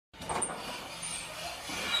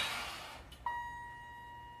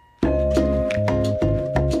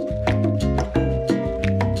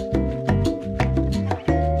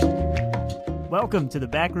Welcome to the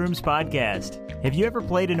Backrooms Podcast. Have you ever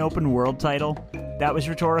played an open world title? That was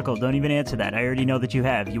rhetorical. Don't even answer that. I already know that you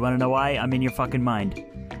have. You want to know why? I'm in your fucking mind.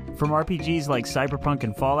 From RPGs like Cyberpunk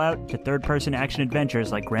and Fallout to third-person action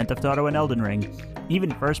adventures like Grand Theft Auto and Elden Ring, even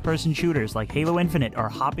first-person shooters like Halo Infinite are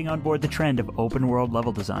hopping on board the trend of open-world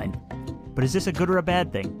level design. But is this a good or a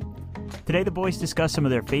bad thing? Today the boys discuss some of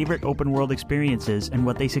their favorite open-world experiences and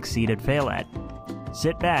what they succeed and fail at.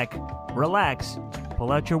 Sit back, relax,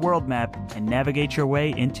 pull out your world map, and navigate your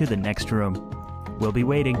way into the next room. We'll be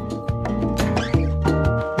waiting.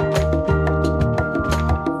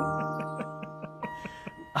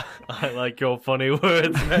 I like your funny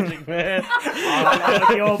words, Magic Man. I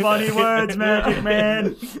like your funny words, Magic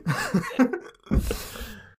Man.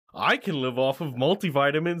 I can live off of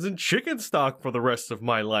multivitamins and chicken stock for the rest of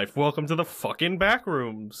my life. Welcome to the fucking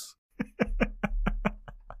Backrooms.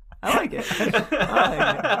 I like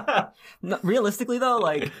it. No, realistically, though,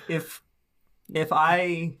 like if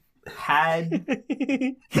I had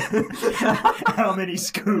How many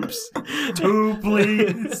scoops? 2,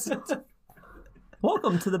 please.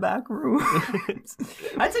 welcome to the back room.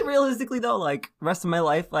 I'd say realistically, though, like rest of my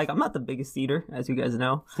life, like I'm not the biggest eater, as you guys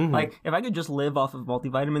know. Mm-hmm. Like if I could just live off of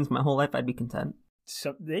multivitamins my whole life, I'd be content.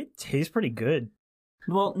 So they taste pretty good.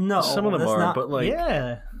 Well, no, Some of them that's are, not, but like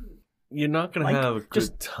Yeah. you're not gonna Like, have a good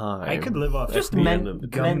just- time. I could live off Just at the men- end of the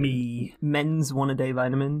day. gummy. men's one-a-day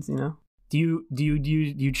vitamins, you know. Do you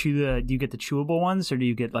chew do you get the chewable ones or do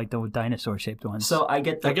you get like the dinosaur shaped ones? So I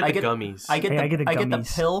get the gummies. I get Hey, the I get the I get the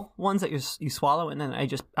gummies. pill ones that you swallow, and then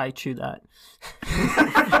I chew that.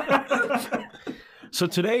 So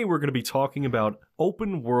today we're going to be talking about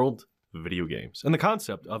open world video games and the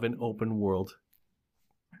concept of an open world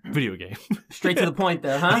video game. Straight to the point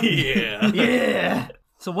there, huh? Yeah. Yeah.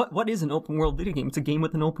 So what is an open world video game? It's a game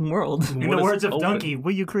with an open world. in What the is words of open? Donkey,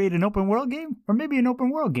 will you create an open world game or maybe an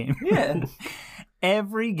open world game? Yeah.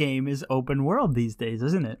 Every game is open world these days,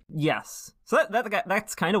 isn't it? Yes. So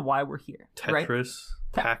that's kind of why we're here, right? Tetris,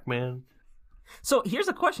 Pac-Man. So here's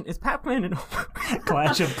a question: is Pac-Man an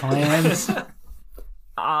Clash of Clans.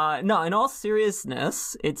 No, in all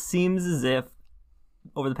seriousness, it seems as if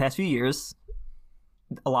over the past few years,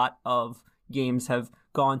 a lot of games have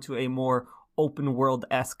gone to a more open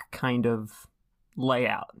world-esque kind of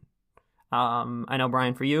layout. I know,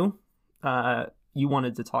 Brian, for you, you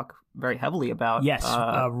wanted to talk very heavily about Yes,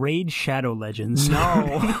 Raid Shadow Legends.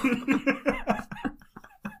 no.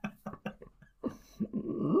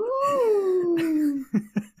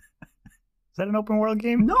 Is that an open world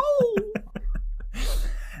game? No.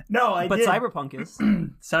 No, I But did. Cyberpunk is.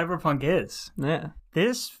 Cyberpunk is. Yeah.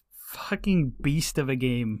 This fucking beast of a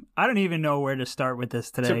game. I don't even know where to start with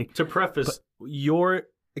this today. To preface, your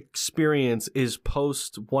experience is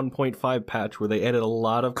post 1.5 patch where they added a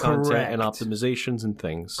lot of content and Correct. optimizations and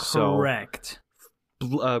things. Correct.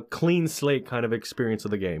 So, clean slate kind of experience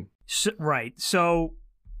of the game. Right. So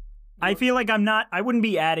I feel like I wouldn't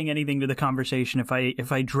be adding anything to the conversation if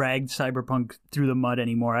I dragged Cyberpunk through the mud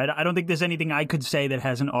anymore. I don't think there's anything I could say that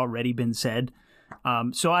hasn't already been said.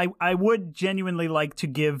 So I would genuinely like to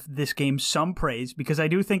give this game some praise because I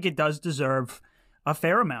do think it does deserve a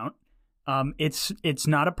fair amount. It's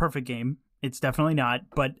not a perfect game. It's definitely not.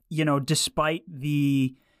 But, you know, despite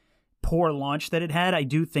the poor launch that it had, I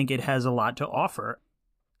do think it has a lot to offer.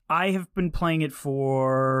 I have been playing it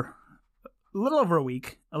for a little over a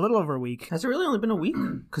week. Has it really only been a week?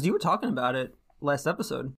 Because you were talking about it last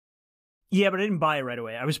episode. Yeah, but I didn't buy it right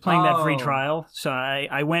away. I was playing that free Oh. trial. So I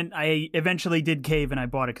eventually did cave and I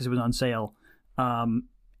bought it because it was on sale.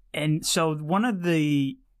 And so one of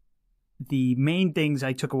the main things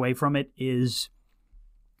I took away from it is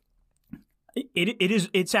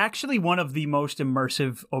it's actually one of the most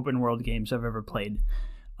immersive open world games I've ever played.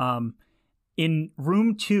 In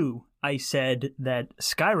Room 2, I said that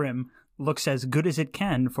Skyrim looks as good as it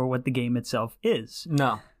can for what the game itself is.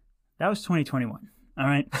 No. That was 2021. All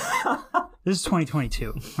right. This is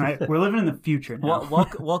 2022. All right. We're living in the future now.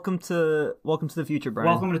 Welcome to the future, Brian.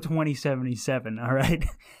 Welcome to 2077. All right.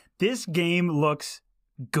 This game looks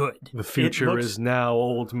good. The future It looks- is now,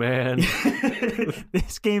 old man.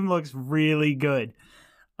 This game looks really good.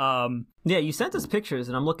 Yeah, you sent us pictures,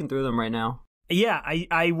 and I'm looking through them right now. Yeah,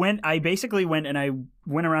 I basically went and I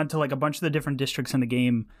went around to like a bunch of the different districts in the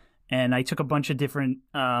game, and I took a bunch of different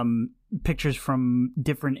pictures from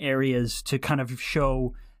different areas to kind of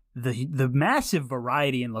show the massive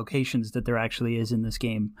variety in locations that there actually is in this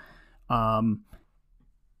game.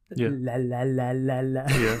 Yeah. La la la la la.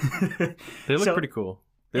 Yeah. They look So- pretty cool.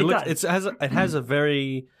 It does. It has a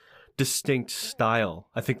very distinct style.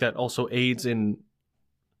 I think that also aids in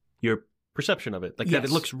your perception of it. Like Yes. that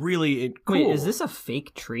it looks really cool. Wait, is this a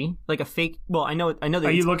fake tree? Like a fake? Well, I know that.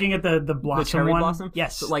 Are you looking at the blossom cherry one? blossom?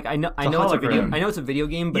 Yes. So, like I know a it's a video. hologram. I know it's a video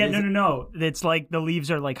game, but Yeah, no. It's like the leaves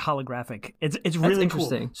are like holographic. It's really cool.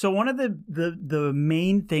 interesting. So one of the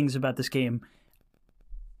main things about this game,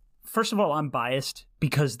 first of all, I'm biased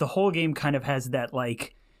because the whole game kind of has that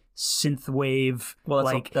like synthwave,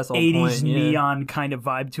 that's the whole 80s point, yeah. neon kind of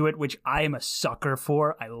vibe to it, which I am a sucker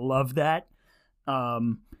for. I love that.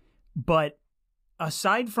 But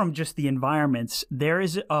aside from just the environments, there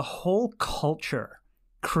is a whole culture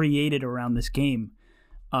created around this game.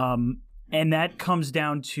 And that comes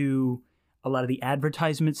down to a lot of the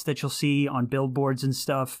advertisements that you'll see on billboards and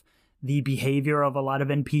stuff, the behavior of a lot of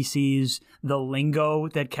NPCs, the lingo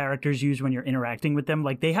that characters use when you're interacting with them.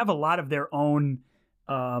 Like they have a lot of their own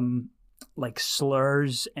like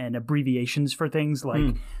slurs and abbreviations for things.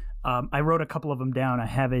 Like I wrote a couple of them down. I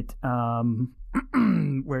have it.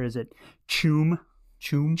 Where is it? Choom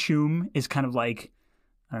is kind of like,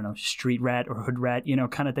 I don't know, street rat or hood rat,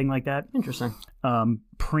 kind of thing like that. Interesting.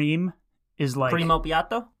 Preem is like Primo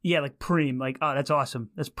Piatto? Yeah, like preem. Like, oh, that's awesome.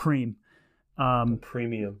 That's preem.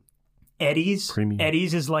 Premium. Eddies. Premium.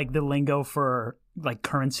 Eddies is like the lingo for like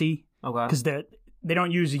currency. Okay. Because they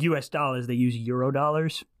don't use US dollars, they use Euro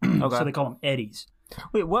dollars. Okay. So they call them eddies.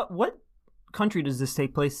 Wait, what country does this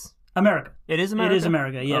take place? America. It is America? It is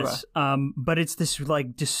America, yes. Okay. But it's this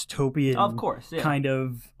like dystopian Of course, yeah. kind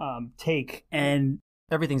of take. And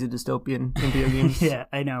Everything's a dystopian in video games. yeah,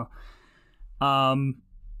 I know.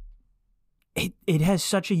 It has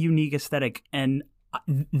such a unique aesthetic, and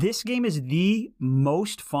this game is the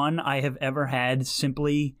most fun I have ever had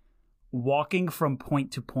simply walking from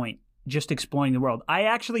point to point, just exploring the world. I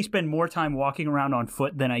actually spend more time walking around on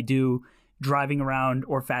foot than I do driving around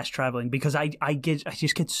or fast traveling because I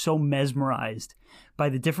just get so mesmerized by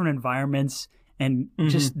the different environments and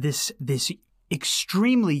just this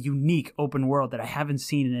extremely unique open world that I haven't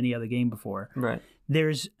seen in any other game before. Right.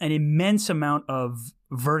 There's an immense amount of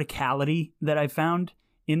verticality that I found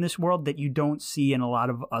in this world that you don't see in a lot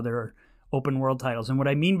of other open world titles. And what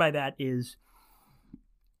I mean by that is,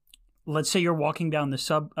 let's say you're walking down the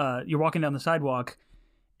sidewalk,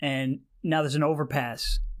 and now there's an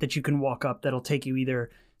overpass that you can walk up that'll take you either.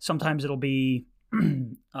 Sometimes it'll be,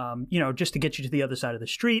 just to get you to the other side of the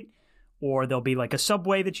street, or there'll be like a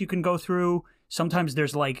subway that you can go through. Sometimes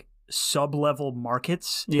there's like sub-level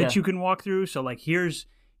markets that you can walk through. So like here's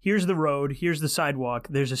the road, here's the sidewalk,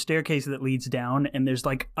 there's a staircase that leads down, and there's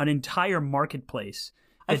like an entire marketplace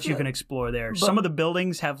that you can explore there. Some of the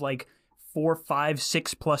buildings have like 4, 5,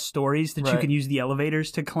 6+ stories that you can use the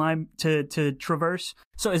elevators to climb to traverse.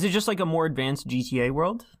 So is it just like a more advanced GTA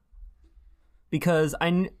world? Because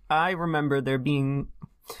I remember there being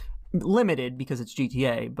limited because it's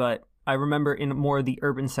GTA, but I remember in more of the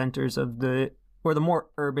urban centers of the more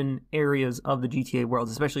urban areas of the GTA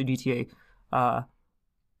worlds, especially GTA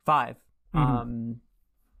 5.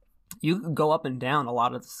 You could go up and down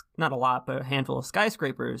not a lot, but a handful of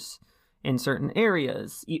skyscrapers in certain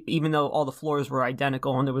areas. Even though all the floors were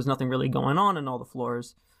identical and there was nothing really going on in all the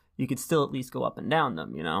floors, you could still at least go up and down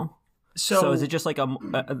them, So is it just like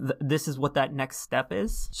this is what that next step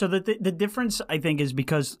is? So the difference, I think, is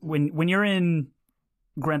because when you're in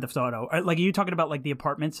Grand Theft Auto, like, are you talking about like the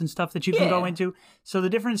apartments and stuff that you can go into? So the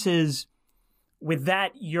difference is with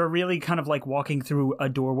that, you're really kind of like walking through a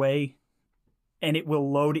doorway, and it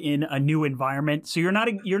will load in a new environment. So you're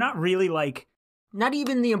not really like, not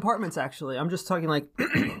even the apartments, actually. I'm just talking like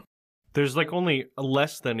There's like only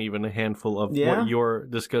less than even a handful of what you're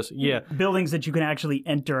discussing. Yeah. Buildings that you can actually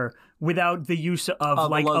enter without the use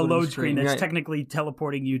of like a load screen that's technically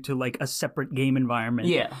teleporting you to like a separate game environment.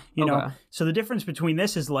 Yeah. You know? So the difference between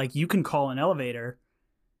this is like you can call an elevator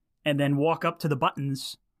and then walk up to the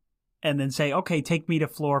buttons and then say, okay, take me to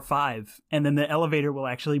floor 5. And then the elevator will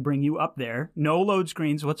actually bring you up there. No load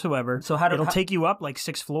screens whatsoever. So it'll take you up like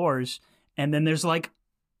 6 floors. And then there's like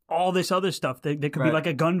all this other stuff. There could be like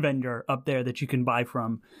a gun vendor up there that you can buy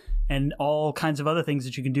from, and all kinds of other things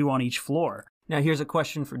that you can do on each floor. Now, here's a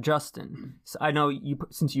question for Justin. So I know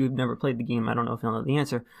since you've never played the game, I don't know if you'll know the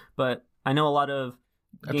answer, but I know a lot of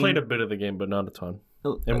I played a bit of the game, but not a ton.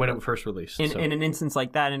 And when it first released. In an instance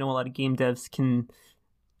like that, I know a lot of game devs can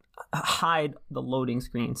hide the loading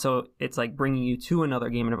screen. So it's like bringing you to another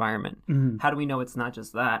game environment. Mm-hmm. How do we know it's not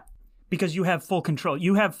just that? Because you have full control.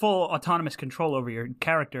 You have full autonomous control over your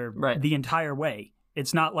character the entire way.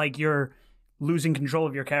 It's not like you're losing control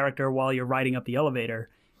of your character while you're riding up the elevator.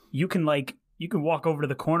 You can walk over to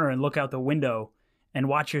the corner and look out the window and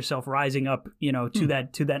watch yourself rising up, to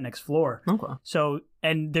that next floor. Okay. So,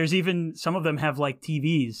 and there's even some of them have like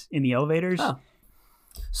TVs in the elevators. Oh.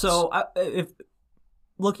 So, if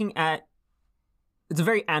looking at, it's a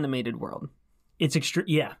very animated world. It's extreme.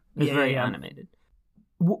 Yeah, It's very animated.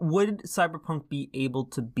 Would Cyberpunk be able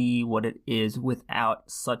to be what it is without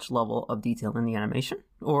such level of detail in the animation,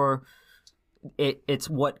 or it's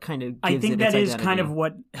what kind of gives I think it that its is identity? kind of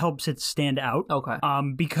what helps it stand out. Okay.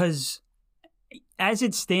 Because as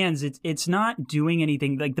it stands, it's not doing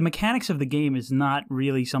anything. Like, the mechanics of the game is not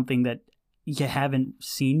really something that you haven't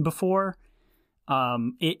seen before.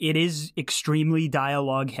 It is extremely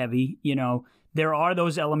dialogue heavy. You know, there are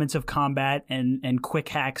those elements of combat and quick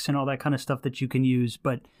hacks and all that kind of stuff that you can use,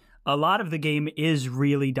 but a lot of the game is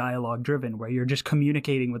really dialogue driven, where you're just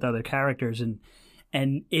communicating with other characters, and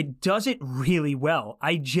it does it really well.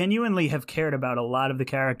 I genuinely have cared about a lot of the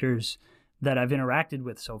characters that I've interacted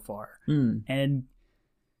with so far. And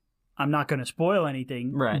I'm not going to spoil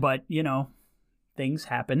anything, Right. but, you know, things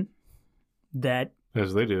happen that...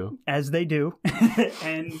 As they do.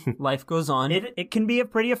 And Life goes on. it can be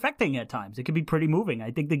pretty affecting at times. It can be pretty moving.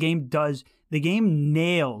 I think the game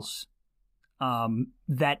nails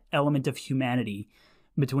that element of humanity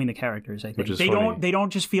between the characters. I think Which is they funny. don't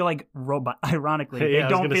just feel like robot. Ironically, Yeah, I they was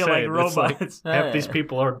don't gonna feel say, like it's like- robots. Half these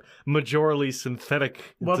people are majorly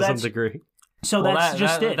synthetic Well, to some that's- degree. So Well, that's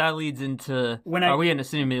just it. That leads into, When are we in a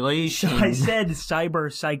simulation? So I said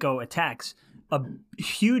cyber psycho attacks. A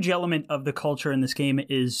huge element of the culture in this game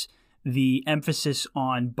is the emphasis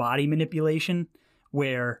on body manipulation,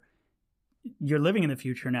 where you're living in the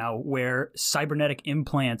future now, where cybernetic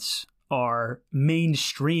implants are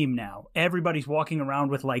mainstream now. Everybody's walking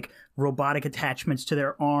around with like robotic attachments to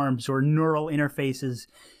their arms or neural interfaces.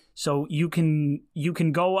 So you can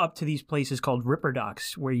go up to these places called Ripper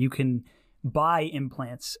Docs, where you can buy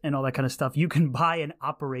implants and all that kind of stuff. You can buy an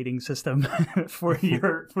operating system for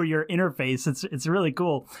your interface. It's really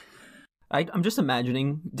cool. I'm just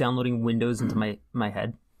imagining downloading Windows into my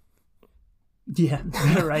head. Yeah,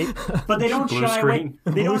 right. But they don't Blue shy away. screen.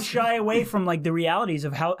 They don't shy away from like the realities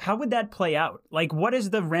of how would that play out? Like, what is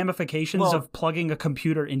the ramifications Well- of plugging a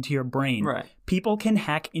computer into your brain? Right. People can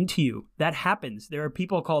hack into you. That happens. There are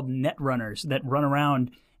people called net runners that run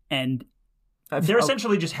around, and they're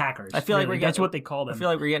essentially just hackers. I feel like really. we're That's getting- what they call them. I feel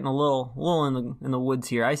like we're getting a little in the woods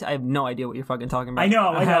here. I have no idea what you're fucking talking about. I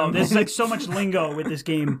know. There's like so much lingo with this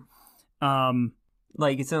game.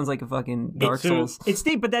 Like, it sounds like a fucking Dark Souls. It's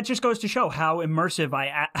deep, but that just goes to show how immersed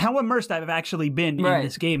I've actually been Right. in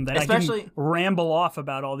this game. That I Especially- can ramble off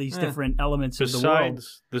about all these different elements of the world.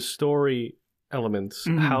 Besides the story elements,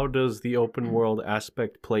 how does the open world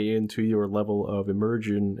aspect play into your level of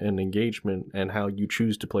immersion and engagement and how you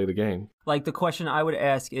choose to play the game? Like, the question I would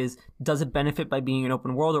ask is, does it benefit by being an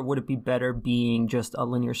open world, or would it be better being just a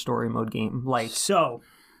linear story mode game? Like, So,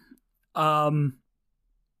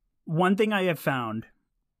 one thing I have found,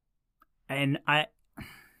 and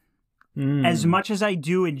as much as I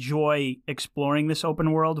do enjoy exploring this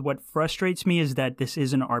open world, what frustrates me is that this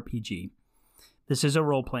is an RPG. This is a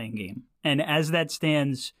role-playing game. And as that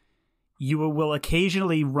stands, you will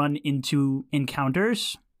occasionally run into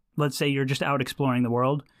encounters. Let's say you're just out exploring the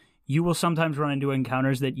world. You will sometimes run into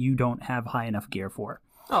encounters that you don't have high enough gear for.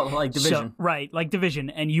 oh, like Division. So, right, like Division.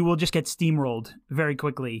 And you will just get steamrolled very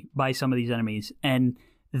quickly by some of these enemies. And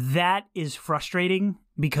that is frustrating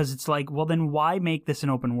because it's like, well, then why make this an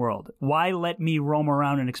open world? Why let me roam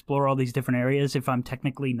around and explore all these different areas if I'm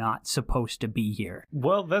technically not supposed to be here?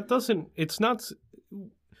 Well, it's not...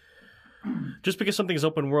 Just because something is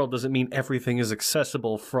open world doesn't mean everything is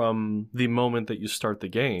accessible from the moment that you start the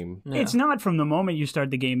game. Yeah. It's not from the moment you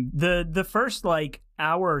start the game. The first like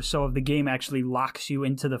hour or so of the game actually locks you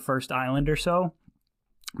into the first island or so.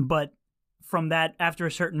 But from that, after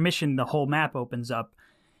a certain mission, the whole map opens up.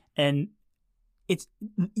 And it's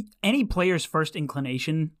any player's first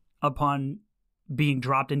inclination upon being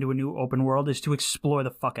dropped into a new open world is to explore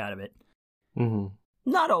the fuck out of it. Mm-hmm.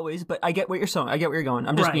 Not always, but I get what you're saying. I get where you're going.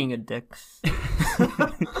 I'm just Right. being a dick.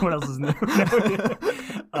 What else is new?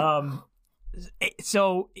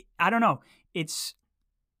 So I don't know.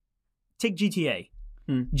 Take GTA.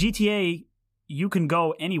 GTA, you can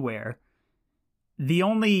go anywhere. The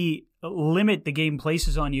only limit the game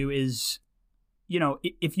places on you is, you know,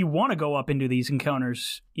 if you want to go up into these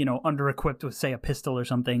encounters, you know, under-equipped with, say, a pistol or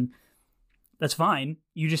something, that's fine.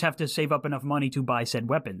 You just have to save up enough money to buy said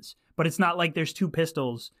weapons. But it's not like there's two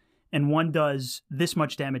pistols and one does this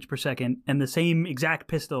much damage per second and the same exact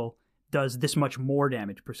pistol does this much more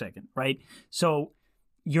damage per second, right? So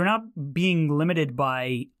you're not being limited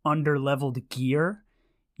by under-leveled gear.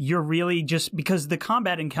 You're really just, because the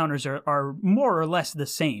combat encounters are more or less the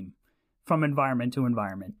same from environment to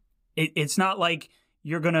environment. It's not like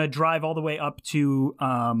you're going to drive all the way up to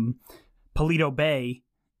Paleto Bay,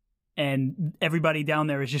 and everybody down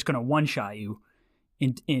there is just going to one-shot you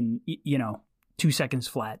in 2 seconds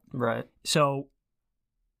flat. Right. So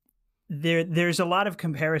there's a lot of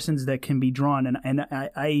comparisons that can be drawn, and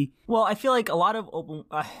I Well, I feel like a lot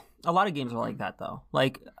of games are like that though.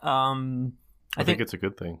 Like I think it's a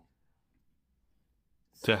good thing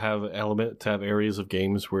to have areas of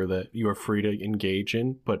games where that you are free to engage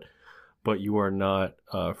in, but you are not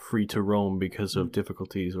free to roam because of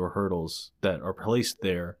difficulties or hurdles that are placed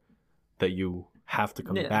there that you have to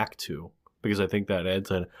come back to. Because I think that adds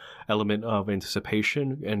an element of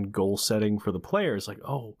anticipation and goal setting for the players. Like,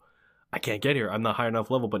 oh, I can't get here. I'm not high enough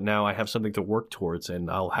level, but now I have something to work towards, and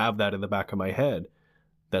I'll have that in the back of my head.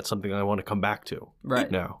 That's something I want to come back to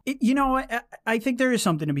now. I think there is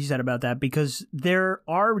something to be said about that, because there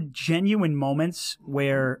are genuine moments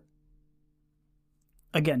where,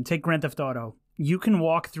 again, take Grand Theft Auto. You can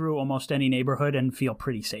walk through almost any neighborhood and feel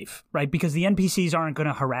pretty safe, right? Because the NPCs aren't going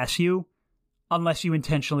to harass you unless you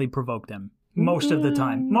intentionally provoke them. Most of the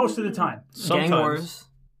time. Sometimes. Gang wars.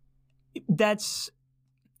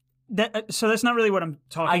 So that's not really what I'm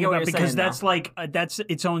talking about, because that's now. That's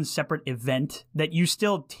its own separate event that you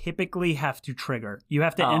still typically have to trigger. You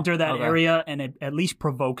have to enter that area and at least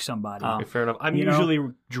provoke somebody. Okay, fair enough. I'm usually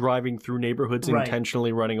driving through neighborhoods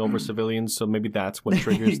intentionally running over civilians, so maybe that's what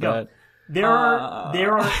triggers that. There are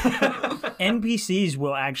NPCs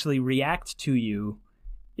will actually react to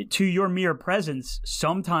your mere presence,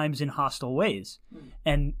 sometimes in hostile ways.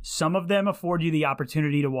 And some of them afford you the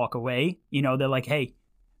opportunity to walk away. They're like, hey,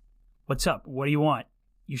 what's up? What do you want?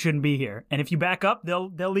 You shouldn't be here. And if you back up, they'll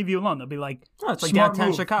leave you alone. They'll be like, it's like smart downtown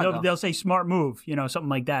move. Chicago. They'll say smart move, something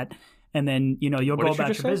like that. And then, you'll go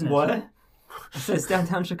about your business. What? It's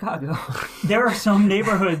downtown Chicago. There are some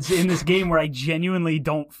neighborhoods in this game where I genuinely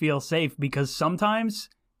don't feel safe, because sometimes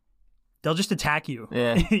they'll just attack you.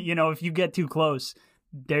 Yeah. If you get too close,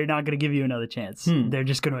 they're not going to give you another chance. They're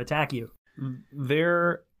just going to attack you.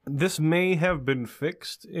 This may have been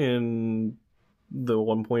fixed in the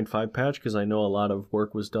 1.5 patch, because I know a lot of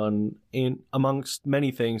work was done in, amongst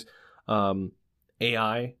many things,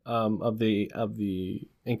 AI of the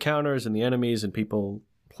encounters and the enemies and people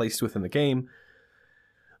placed within the game.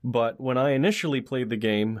 But when I initially played the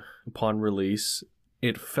game upon release,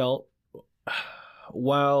 it felt,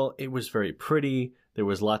 while it was very pretty, there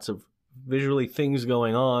was lots of visually things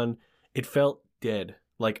going on, it felt dead.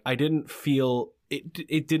 Like, I didn't feel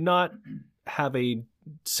it did not have a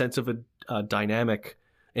sense of a dynamic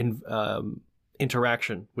and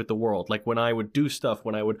interaction with the world. Like, when I would do stuff,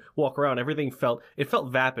 when I would walk around, everything felt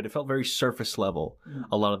vapid. It felt very surface level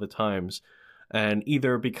a lot of the times. And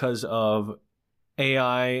either because of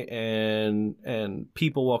AI and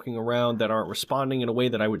people walking around that aren't responding in a way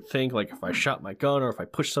that I would think, like if I shot my gun or if I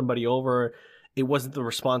pushed somebody over, it wasn't the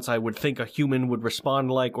response I would think a human would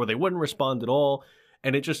respond like, or they wouldn't respond at all.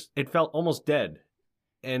 And it felt almost dead.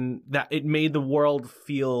 And that it made the world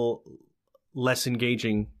feel less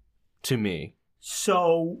engaging to me.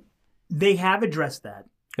 So they have addressed that.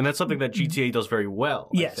 And that's something that GTA does very well.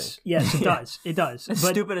 Yes, it does. It does. As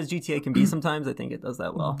stupid as GTA can be sometimes, I think it does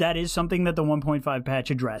that well. That is something that the 1.5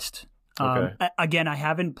 patch addressed. Okay. Again, I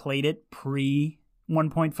haven't played it pre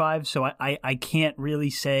 1.5, so I can't really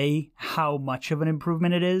say how much of an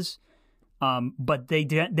improvement it is. But they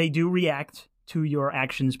do react to your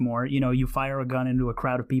actions more. You fire a gun into a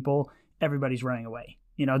crowd of people, everybody's running away.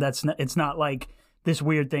 It's not like this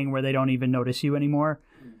weird thing where they don't even notice you anymore.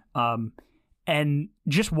 And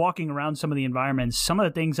just walking around some of the environments, some of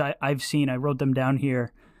the things I've seen, I wrote them down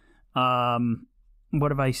here.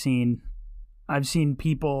 What have I seen? I've seen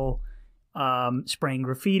people spraying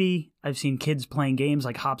graffiti. I've seen kids playing games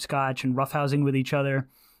like hopscotch and roughhousing with each other.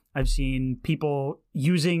 I've seen people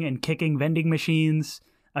using and kicking vending machines.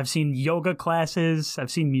 I've seen yoga classes.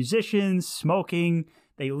 I've seen musicians smoking.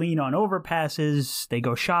 They lean on overpasses. They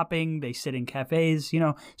go shopping. They sit in cafes,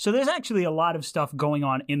 So there's actually a lot of stuff going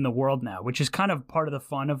on in the world now, which is kind of part of the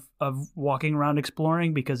fun of walking around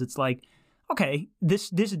exploring, because it's like, okay, this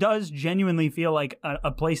does genuinely feel like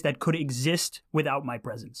a place that could exist without my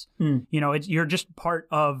presence. You're just part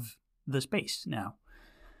of the space now.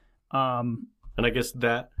 And I guess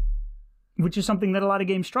that... Which is something that a lot of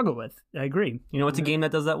games struggle with. I agree. You know what's a game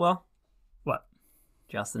that does that well? What?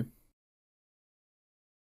 Justin.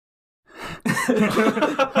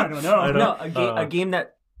 I don't know. No, a game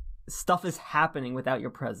that stuff is happening without your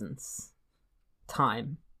presence.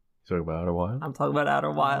 Time. You talking about Outer Wilds? I'm talking about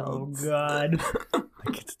Outer Wilds. Oh, God.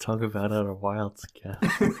 I get to talk about Outer Wilds again.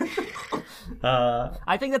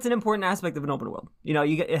 I think that's an important aspect of an open world.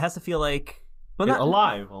 It has to feel like...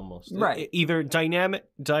 alive, almost. Right. Either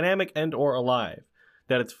dynamic and or alive.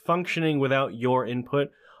 that it's functioning without your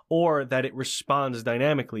input, or that it responds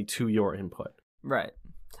dynamically to your input. Right.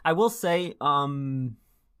 I will say an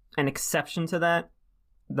exception to that,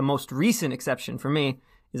 the most recent exception for me,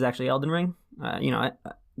 is actually Elden Ring. It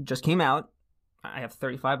just came out. I have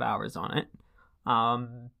 35 hours on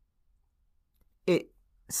it.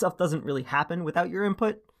 Stuff doesn't really happen without your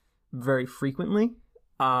input very frequently.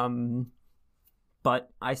 But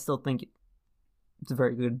I still think it's a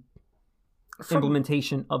very good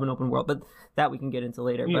implementation of an open world. But that we can get into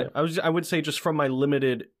later. Yeah, but I would say just from my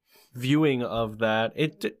limited viewing of that,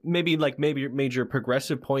 it maybe major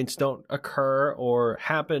progressive points don't occur or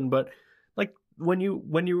happen, but like when you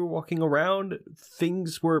were walking around,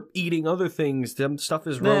 things were eating other things. Stuff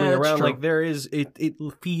is roaming around. True. Like there is, it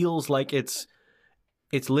feels like it's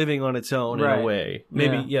living on its own in a way.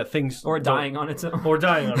 Maybe things or dying on its own. Or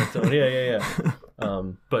dying on its own. Yeah.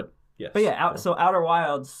 But yes. But yeah, so Outer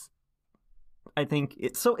Wilds, I think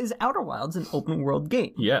so is Outer Wilds an open world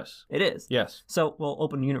game? Yes. It is. Yes. So,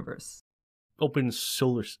 open universe. Open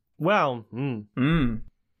solar. Well,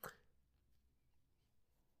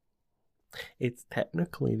 it's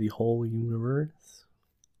technically the whole universe,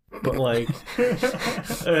 but like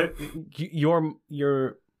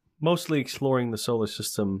you're mostly exploring the solar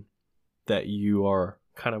system that you were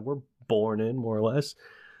born in, more or less.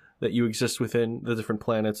 That you exist within the different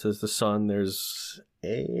planets. There's the sun. There's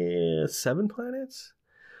 7 planets.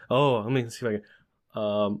 Oh, let me see if I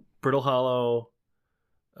can. Brittle Hollow,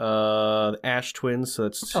 the Ash Twins. So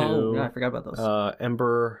that's 2. Oh, yeah, I forgot about those.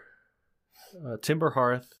 Ember, Timber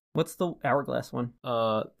Hearth. What's the Hourglass one?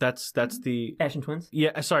 That's the Ash and Twins.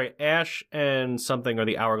 Yeah, sorry, Ash and something are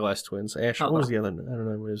the Hourglass Twins. Ash. What was the other? I don't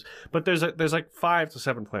know what it is. But there's like 5 to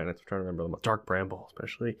 7 planets. I'm trying to remember them. Dark Bramble,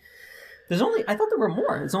 especially. I thought there were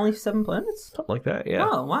more. There's only 7 planets? Something like that, yeah.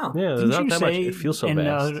 Oh, wow. Yeah, there's not that much. It feels so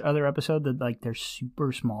vast. In the other episode that like they're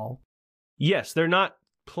super small. Yes, they're not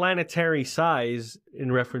planetary size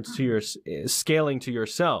in reference to your scaling to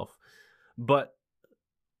yourself, but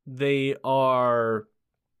they are.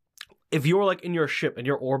 If you're like in your ship and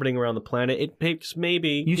you're orbiting around the planet, it takes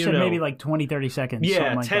maybe you said maybe like 20-30 seconds.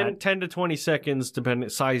 Yeah, like 10 to 20 seconds,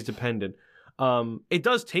 size dependent. It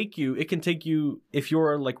does take you. It can take you if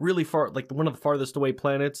you're like really far, like one of the farthest away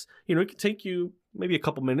planets. It can take you maybe a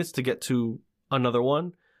couple minutes to get to another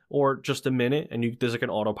one, or just a minute. And there's like an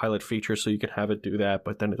autopilot feature, so you can have it do that.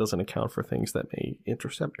 But then it doesn't account for things that may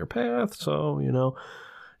intercept your path. So you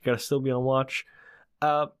gotta still be on watch.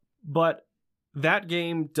 But that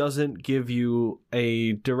game doesn't give you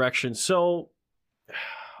a direction. So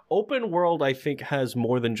open world, I think, has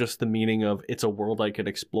more than just the meaning of it's a world I could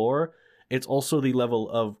explore. It's also the level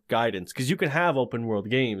of guidance, because you can have open world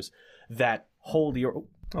games that hold your.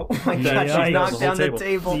 Oh my God! She knocked down the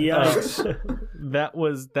table.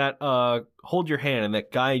 That hold your hand and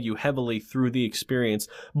that guide you heavily through the experience,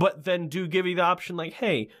 but then do give you the option like,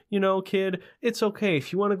 hey, kid, it's okay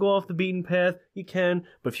if you want to go off the beaten path, you can,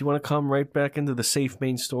 but if you want to come right back into the safe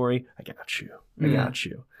main story, I got you. I got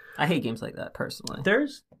you. I hate games like that personally.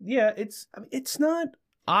 It's not.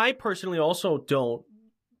 I personally also don't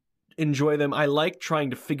enjoy them. I like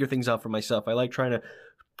trying to figure things out for myself. I like trying to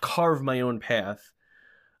carve my own path.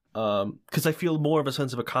 Because I feel more of a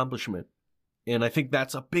sense of accomplishment. And I think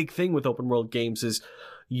that's a big thing with open world games is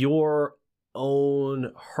your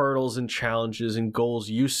own hurdles and challenges and goals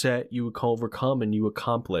you set, you overcome, and you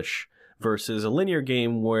accomplish, versus a linear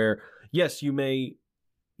game where, yes,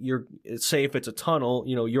 say if it's a tunnel,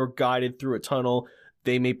 you're guided through a tunnel.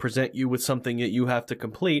 They may present you with something that you have to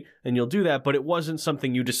complete, and you'll do that, but it wasn't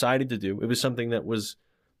something you decided to do. It was something that was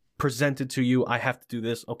presented to you. I have to do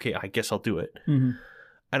this. Okay, I guess I'll do it. Mm-hmm.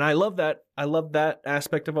 And I love that. I love that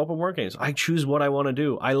aspect of open world games. I choose what I want to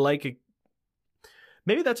do. I like it.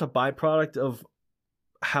 Maybe that's a byproduct of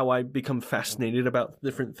how I become fascinated about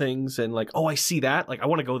different things and like, oh, I see that. Like, I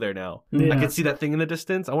want to go there now. Yeah. I can see that thing in the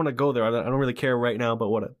distance. I want to go there. I don't really care right now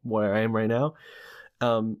about where I am right now.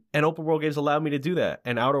 And open world games allow me to do that.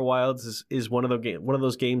 And Outer Wilds is one of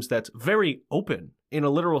those games that's very open in a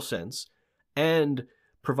literal sense and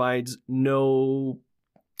provides no.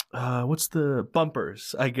 What's the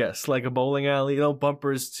bumpers, I guess, like a bowling alley,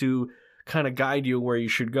 bumpers to kind of guide you where you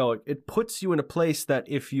should go. It puts you in a place that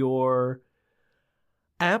if you're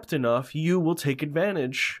apt enough, you will take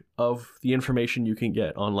advantage of the information you can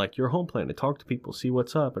get on like your home planet, talk to people, see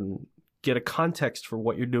what's up, and get a context for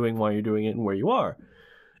what you're doing, why you're doing it, and where you are.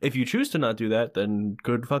 If you choose to not do that, then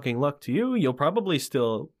good fucking luck to you. You'll probably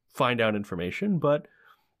still find out information, but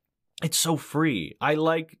it's so free. I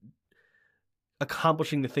like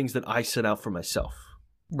accomplishing the things that I set out for myself.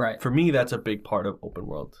 Right. For me, that's a big part of open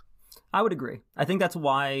world. I would agree. I think that's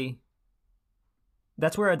why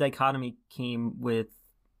that's where a dichotomy came with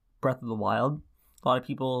Breath of the Wild. A lot of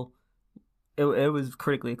people, it was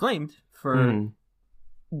critically acclaimed for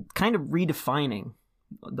kind of redefining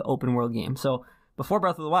the open world game. So before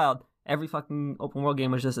Breath of the Wild, every fucking open world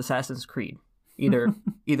game was just Assassin's Creed,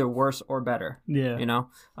 either worse or better. Yeah, you know,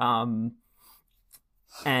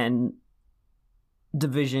 and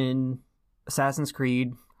Division, Assassin's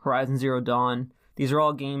Creed, Horizon Zero Dawn. These are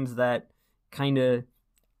all games that kind of,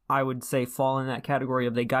 I would say, fall in that category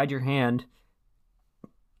of they guide your hand,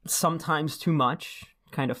 sometimes too much,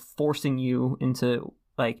 kind of forcing you into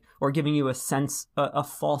like, or giving you a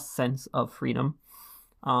false sense of freedom.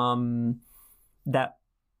 That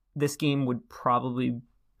this game would probably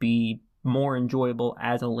be more enjoyable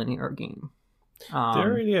as a linear game.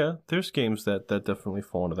 There's games that definitely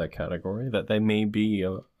fall into that category. That they may be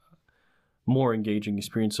a more engaging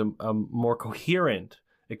experience, a more coherent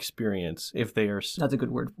experience if they are. That's a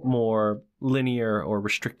good word. More linear or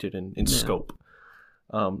restricted in scope.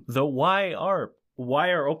 Though why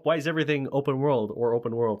is everything open world or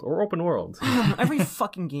open world or open world? Every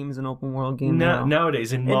fucking game is an open world game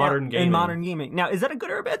nowadays in modern gaming. In modern gaming. Now, is that a good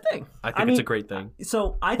or a bad thing? I think it's a great thing.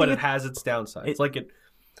 But it has its downsides.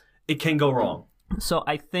 It can go wrong. So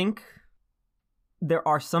I think there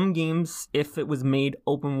are some games, if it was made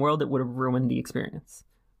open world, it would have ruined the experience.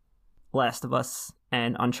 Last of Us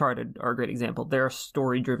and Uncharted are a great example. They're a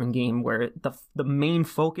story-driven game where the main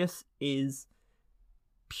focus is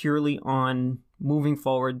purely on moving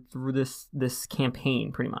forward through this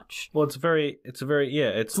campaign, pretty much. Well, it's a very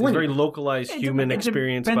localized human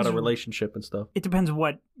experience about a relationship and stuff. It depends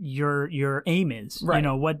what your aim is, right?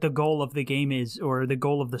 What the goal of the game is, or the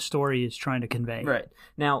goal of the story is trying to convey. Right.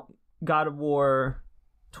 Now, God of War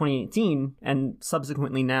 2018, and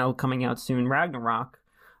subsequently now coming out soon, Ragnarok,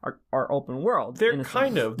 are open world.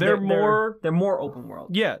 They're more open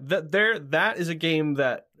world. Yeah, that is a game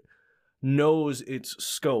that knows its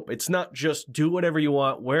scope. It's not just do whatever you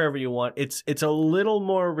want, wherever you want. It's a little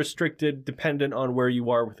more restricted, dependent on where you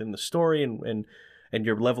are within the story and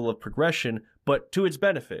your level of progression, but to its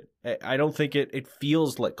benefit. I don't think it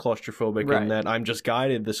feels like claustrophobic in that I'm just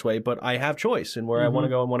guided this way, but I have choice in where I want to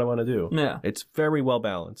go and what I want to do. Yeah. It's very well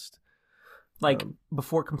balanced. Like,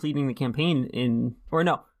 before completing the campaign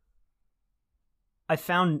I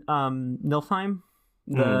found Niflheim,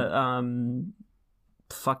 the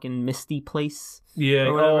fucking misty place.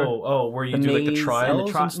 Yeah. Where you do like the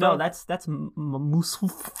trials and stuff? No, that's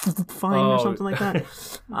Muspelheim or something like that.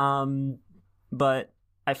 But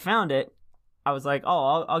I found it. I was like,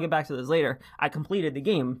 I'll get back to this later. I completed the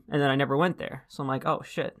game and then I never went there. So I'm like, oh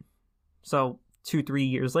shit. So 2-3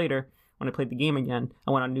 years later, when I played the game again,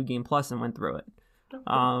 I went on New Game Plus and went through it.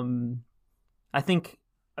 I think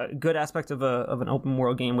a good aspect of an open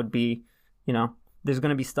world game would be, there's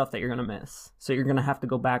going to be stuff that you're going to miss. So you're going to have to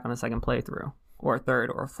go back on a second playthrough or a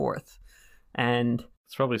third or a fourth. And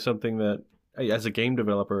it's probably something that as a game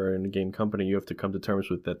developer and a game company, you have to come to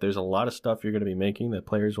terms with, that there's a lot of stuff you're going to be making that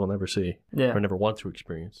players will never see or never want to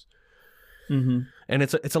experience. Mm-hmm. And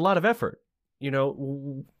it's a lot of effort.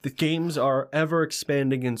 The games are ever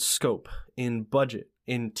expanding in scope, in budget,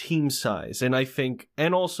 in team size, and I think,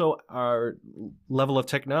 and also our level of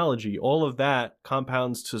technology, all of that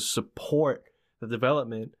compounds to support the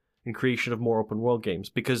development and creation of more open world games,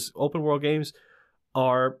 because open world games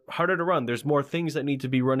are harder to run. There's more things that need to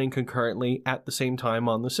be running concurrently at the same time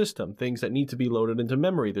on the system, things that need to be loaded into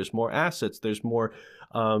memory. There's more assets. There's more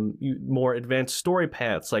advanced story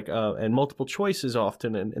paths, and multiple choices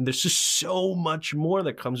often. And there's just so much more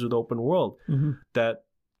that comes with open world that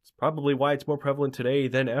it's probably why it's more prevalent today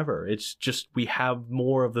than ever. It's just we have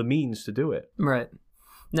more of the means to do it. Right.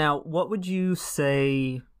 Now, what would you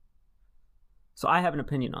say... So I have an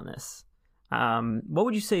opinion on this. What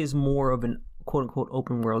would you say is more of an quote-unquote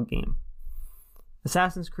open world game?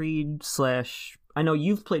 Assassin's Creed / I know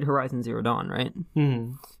you've played Horizon Zero Dawn, right?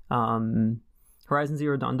 Mm-hmm. Horizon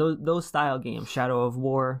Zero Dawn, those style games, Shadow of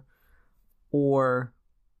War, or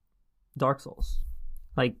Dark Souls.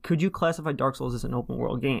 Like, could you classify Dark Souls as an open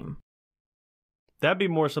world game? That'd be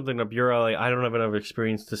more something up your alley. I don't have enough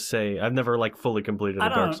experience to say. I've never fully completed a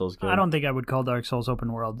Dark Souls game. I don't think I would call Dark Souls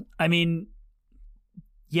open world. I memean,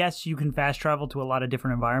 yes, you can fast travel to a lot of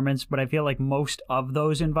different environments, but I feel like most of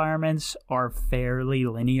those environments are fairly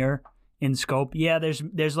linear in scope. Yeah,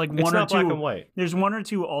 there's like one or two black and white. There's one or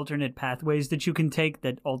two alternate pathways that you can take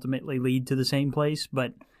that ultimately lead to the same place,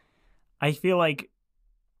 but I feel like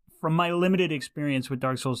from my limited experience with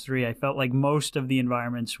Dark Souls 3, I felt like most of the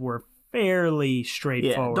environments were fairly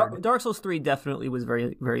straightforward. Yeah, Dark Souls 3 definitely was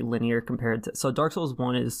very, very linear compared to... So Dark Souls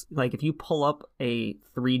 1 is, like, if you pull up a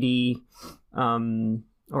 3D,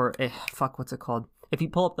 what's it called? if you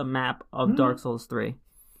pull up the map of Dark Souls 3,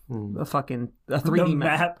 a 3D The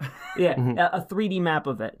map. Yeah, a 3D map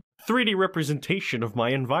of it. 3D representation of my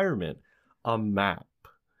environment. A map.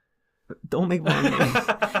 Don't make fun of me.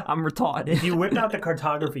 I'm retarded. You whipped out the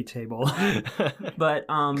cartography table. But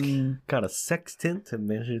Got a sextant to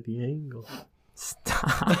measure the angle. stop.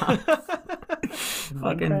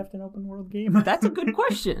 Minecraft an open world game? That's a good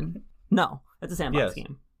question. No, that's a sandbox Yes.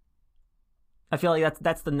 game. I feel like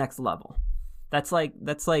that's the next level. That's like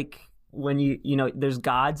when you know there's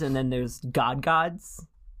gods and then there's gods.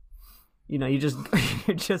 You know, you just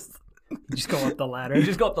You just go up the ladder. you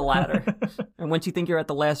just go up the ladder, and once you think you're at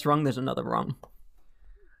the last rung, there's another rung.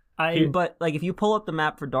 But like if you pull up the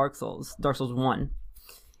map for Dark Souls 1,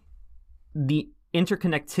 the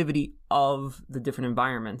interconnectivity of the different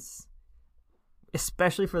environments,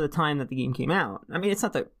 especially for the time that the game came out. I mean, it's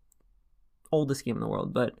not the oldest game in the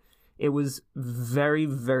world, but it was very,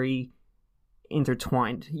 very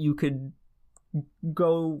intertwined. You could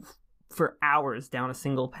go for hours down a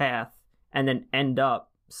single path and then end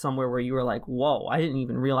up somewhere where you were like, whoa, I didn't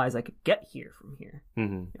even realize I could get here from here.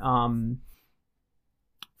 Mm-hmm.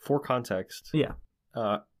 For context, Yeah.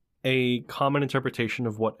 A common interpretation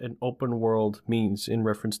of what an open world means in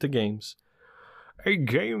reference to games. A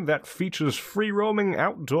game that features free-roaming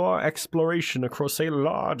outdoor exploration across a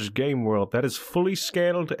large game world that is fully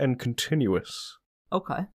scaled and continuous.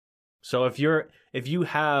 Okay. So if you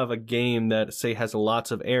have a game that, say, has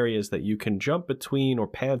lots of areas that you can jump between or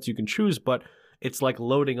paths you can choose, but it's like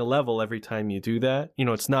loading a level every time you do that, you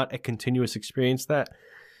know, it's not a continuous experience, that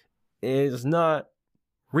is not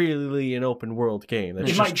really an open world game.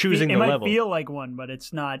 That's just choosing the level. It might feel like one, but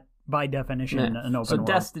it's not by definition an open so world.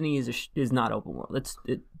 Destiny is not open world.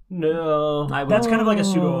 No. That's kind of like a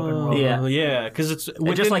pseudo open world. Yeah. Yeah, because it's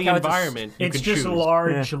within just like the how environment. It's just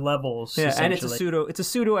large levels. Yeah, and it's a pseudo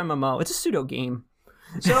MMO. It's a pseudo game.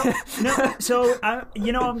 So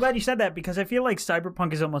I'm glad you said that, because I feel like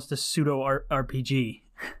Cyberpunk is almost a pseudo RPG.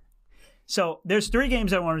 So there's 3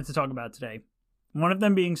 games I wanted to talk about today. One of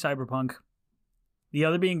them being Cyberpunk, the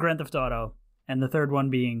other being Grand Theft Auto, and the third one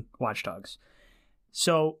being Watch Dogs.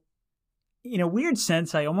 So, in a weird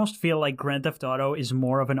sense, I almost feel like Grand Theft Auto is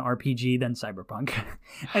more of an RPG than Cyberpunk.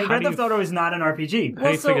 And Grand Theft Auto is not an RPG. How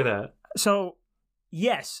do you figure that? So,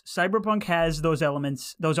 yes, Cyberpunk has those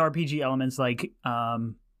elements, those RPG elements like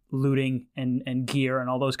looting and gear and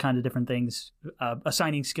all those kinds of different things,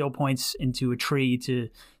 assigning skill points into a tree to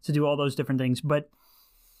do all those different things. But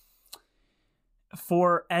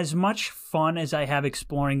for as much fun as I have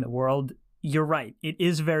exploring the world, you're right, it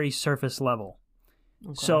is very surface level.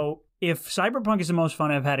 Okay. So if Cyberpunk is the most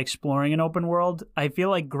fun I've had exploring an open world, I feel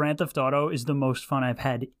like Grand Theft Auto is the most fun I've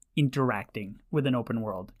had interacting with an open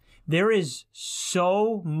world. There is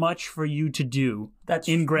so much for you to do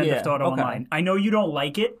in Grand Theft Auto Online. I know you don't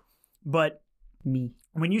like it, but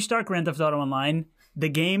when you start Grand Theft Auto Online, the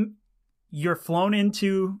game, you're flown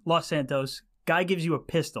into Los Santos, guy gives you a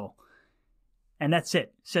pistol, and that's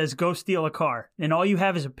it. Says, go steal a car. And all you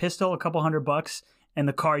have is a pistol, a couple $100, and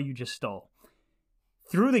the car you just stole.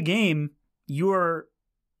 Through the game, you're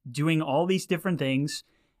doing all these different things,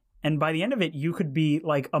 and by the end of it, you could be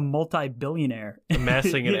like a multi-billionaire.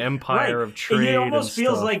 Amassing an empire of trade. It almost and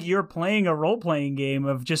feels stuff. like you're playing a role-playing game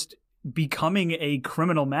of just becoming a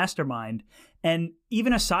criminal mastermind. And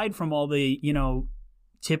even aside from all the,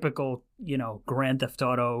 typical, Grand Theft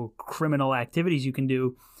Auto criminal activities you can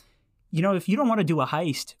do, if you don't want to do a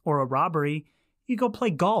heist or a robbery, you go play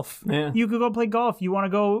golf. Yeah. You could go play golf. You want to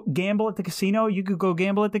go gamble at the casino? You could go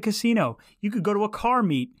gamble at the casino. You could go to a car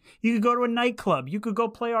meet. You could go to a nightclub. You could go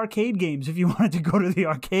play arcade games if you wanted to go to the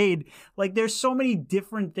arcade. Like, there's so many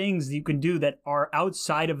different things that you can do that are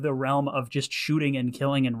outside of the realm of just shooting and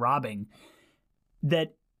killing and robbing,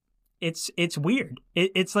 that it's weird.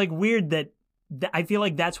 It's like weird that I feel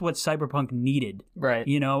like that's what Cyberpunk needed. Right.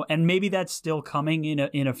 And maybe that's still coming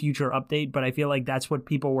in a future update, but I feel like that's what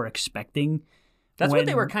people were expecting. That's what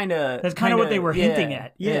they were kind of... That's kind of what they were hinting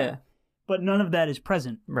at. Yeah. But none of that is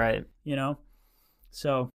present. Right.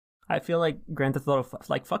 So... I feel like Grand Theft Auto...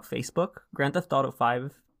 fuck Facebook. Grand Theft Auto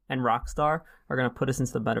 5 and Rockstar are going to put us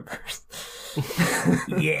into the metaverse.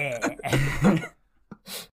 Yeah.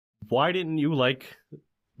 Why didn't you like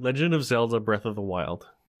Legend of Zelda Breath of the Wild?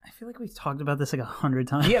 I feel like we've talked about this like 100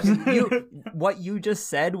 times. Yeah, what you just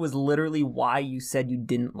said was literally why you said you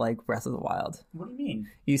didn't like Breath of the Wild. What do you mean?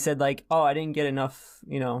 You said like, oh, I didn't get enough,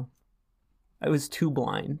 I was too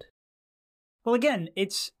blind. Well, again,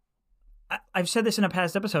 I've said this in a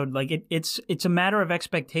past episode, like it's a matter of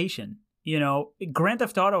expectation. Grand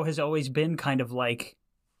Theft Auto has always been kind of like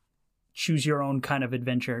choose your own kind of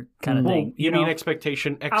adventure kind of thing. You mean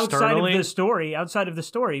expectation externally? Outside of the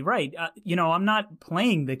story, right. I'm not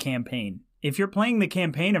playing the campaign. If you're playing the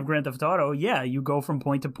campaign of Grand Theft Auto, yeah, you go from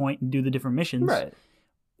point to point and do the different missions. Right.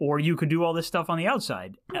 Or you could do all this stuff on the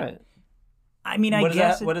outside. Right. I mean, what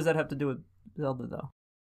does that have to do with Zelda, though?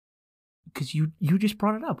 Because you just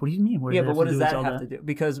brought it up. What do you mean? What does that have to do?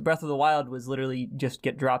 Because Breath of the Wild was literally just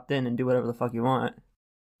get dropped in and do whatever the fuck you want.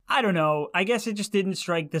 I don't know. I guess it just didn't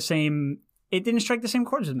strike the same. It didn't strike the same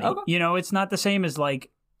chords with me. Okay. It's not the same as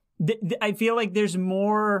like. I feel like there's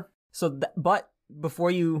more. But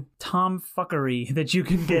before you tomfuckery that you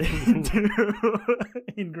can get into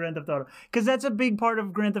in Grand Theft Auto, because that's a big part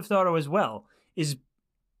of Grand Theft Auto as well. Is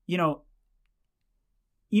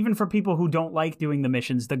even for people who don't like doing the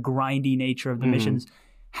missions, the grindy nature of the missions,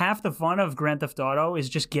 half the fun of Grand Theft Auto is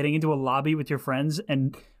just getting into a lobby with your friends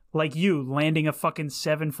and. Like you landing a fucking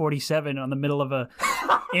 747 on the middle of a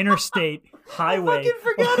interstate highway. I fucking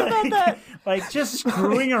forgot about that. Like just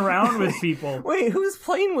screwing around with people. Wait, whose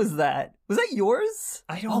plane was that? Was that yours?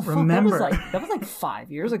 I don't remember. That was like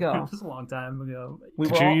 5 years ago. It was a long time ago.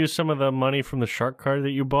 Did you use some of the money from the shark card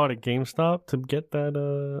that you bought at GameStop to get that?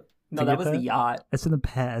 No, that was the yacht. That's in the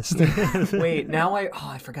past. Wait, now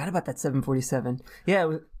I forgot about that 747.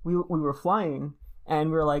 Yeah, we were flying and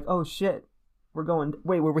we were like, oh shit. We're going.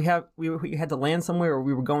 Wait, we had to land somewhere, or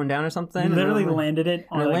we were going down or something. You literally landed it.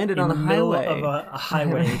 I landed on the middle highway. of a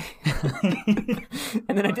highway,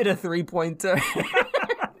 and then I did a 3-pointer.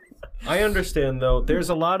 I understand, though. There's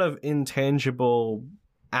a lot of intangible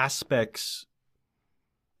aspects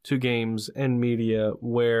to games and media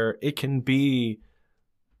where it can be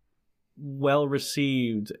well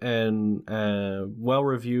received and well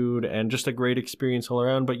reviewed and just a great experience all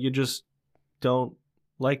around, but you just don't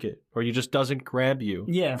like it, or you just doesn't grab you.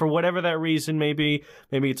 Yeah. For whatever that reason may be.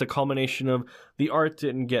 Maybe it's a culmination of the art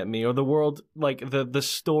didn't get me, or the world, like the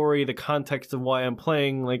story, the context of why I'm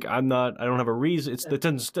playing, like I don't have a reason. It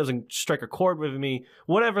doesn't strike a chord with me.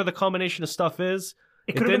 Whatever the combination of stuff is,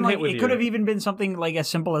 it didn't hit with you. It could have even been something like as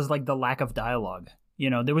simple as like the lack of dialogue.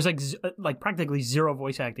 There was like practically zero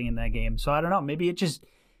voice acting in that game. So I don't know. Maybe it just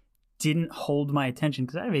didn't hold my attention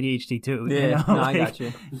because I have ADHD too. Yeah, no, I got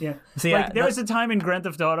you. Yeah, see, like there was a time in Grand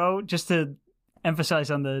Theft Auto, just to emphasize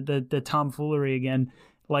on the tomfoolery again.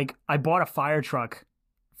 Like I bought a fire truck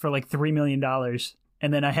for like $3 million,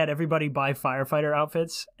 and then I had everybody buy firefighter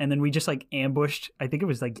outfits, and then we just like ambushed. I think it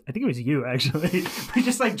was you actually. We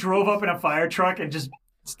just like drove up in a fire truck and just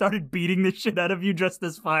started beating the shit out of you dressed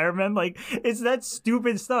as firemen. Like it's that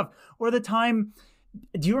stupid stuff. Or the time.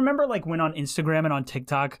 Do you remember like when on Instagram and on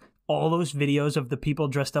TikTok? All those videos of the people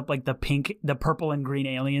dressed up like the purple and green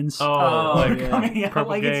aliens. Yeah. Purple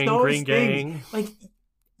like gang, it's those green things. gang. Like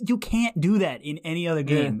you can't do that in any other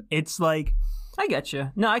game. Yeah. It's like I get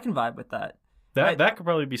you. No, I can vibe with that. That could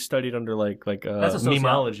probably be studied under like that's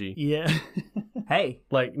memology. Yeah. Hey.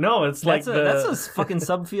 Like no, it's that's a fucking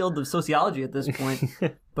subfield of sociology at this point.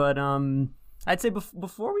 But I'd say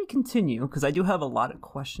before we continue, because I do have a lot of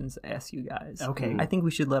questions to ask you guys. Okay. I think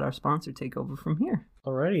we should let our sponsor take over from here.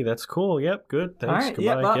 Alrighty, that's cool. Yep, good. Thanks. All right,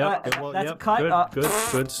 goodbye. Yep, good. That's a cut.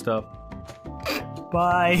 Good stuff.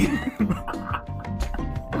 Bye.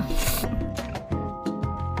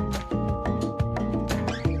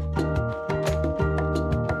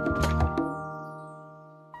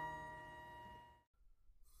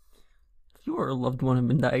 If you or a loved one have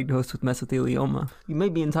been diagnosed with mesothelioma, you may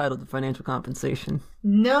be entitled to financial compensation.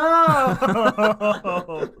 No!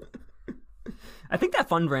 I think that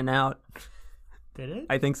fund ran out. Did it?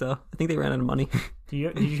 I think so. I think they ran out of money.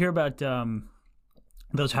 Did you hear about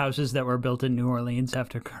those houses that were built in New Orleans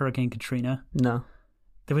after Hurricane Katrina? No.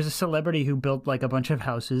 There was a celebrity who built like a bunch of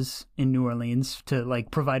houses in New Orleans to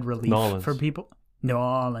like provide relief for people. New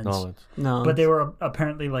Orleans. No. But they were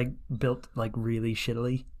apparently like built like really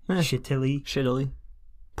shittily. Shittily.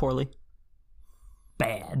 Poorly.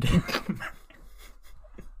 Bad.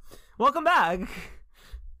 Welcome back.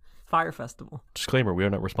 Fire Festival. Disclaimer, we are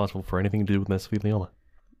not responsible for anything to do with mesothelioma.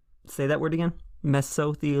 Say that word again.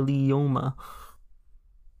 Mesothelioma.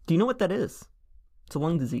 Do you know what that is? It's a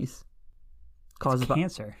lung disease. Caused by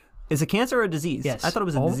cancer. Is it cancer or a disease? Yes. I thought it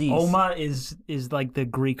was a disease. Oma is like the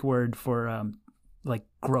Greek word for like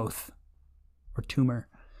growth or tumor.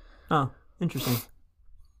 Oh, interesting.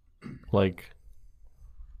 Like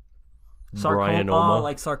sarcoma. Bryanoma.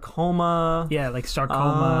 Like sarcoma. Yeah, like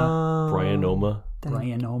sarcoma. Bryanoma.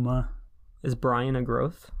 Is Brian a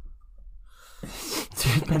growth?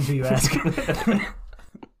 Depends who you ask.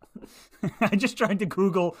 I just tried to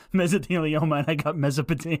Google mesothelioma and I got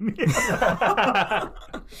Mesopotamia.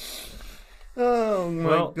 Oh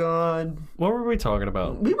my god. What were we talking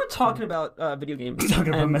about? We were talking about video games.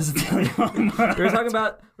 Talking about mesothelioma. We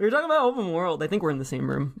were talking about open world. I think we're in the same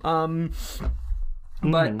room.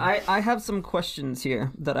 But I have some questions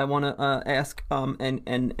here that I want to ask. And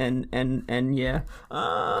yeah.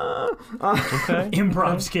 Okay.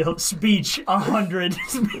 Improv skill, speech 100.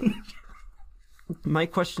 My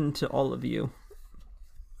question to all of you.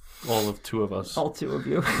 All of two of us. All two of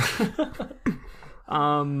you.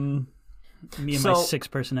 Me and my 6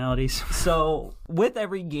 personalities. So, with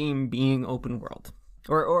every game being open world,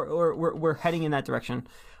 or we're heading in that direction,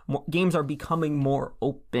 games are becoming more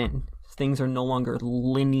open. Things are no longer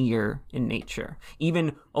linear in nature.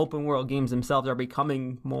 Even open world games themselves are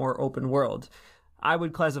becoming more open world. I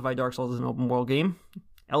would classify Dark Souls as an open world game.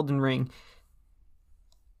 Elden Ring,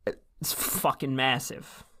 it's fucking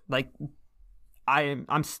massive. Like,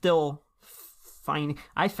 I'm still finding.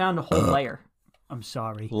 I found a whole layer. I'm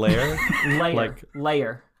sorry. Layer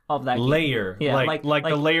of that game. Layer. Yeah, like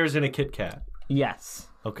the layers in a Kit Kat. Yes.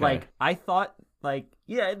 Okay. Like, I thought,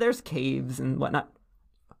 yeah, there's caves and whatnot.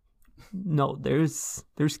 No, there's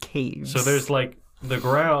caves. So there's like the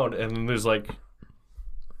ground, and then there's like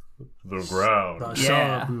the ground.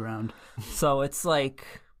 The ground. So it's like,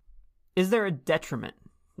 is there a detriment?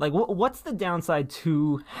 Like, what's the downside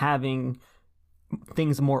to having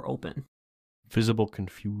things more open? Visible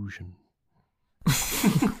confusion.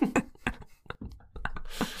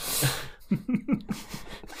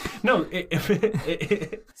 No,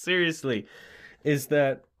 seriously, is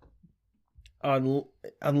that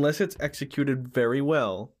unless it's executed very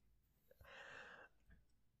well,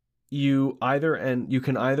 you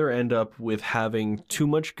can either end up with having too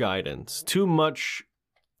much guidance, too much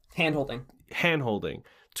handholding,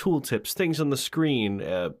 tooltips, things on the screen,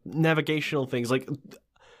 navigational things, like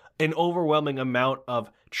an overwhelming amount of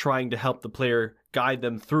trying to help the player guide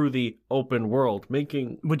them through the open world,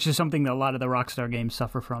 which is something that a lot of the Rockstar games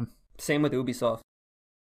suffer from. Same with Ubisoft.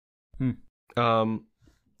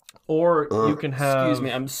 Or you can have... Excuse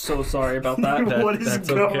me, I'm so sorry about that. What is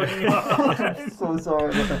going on? I'm so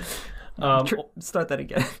sorry about that. Start that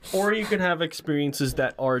again. Or you can have experiences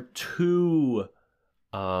that are too...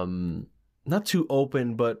 not too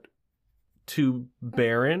open, but too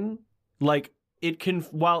barren. Like,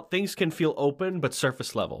 while things can feel open, but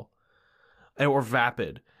surface level. Or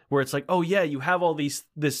vapid. Where it's like, oh yeah, you have all this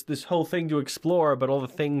whole thing to explore, but all the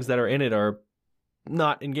things that are in it are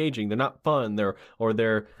not engaging. They're not fun. There's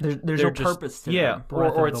no purpose to them.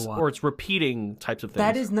 Or it's repeating types of things.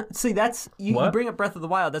 That is not. See, that's you bring up Breath of the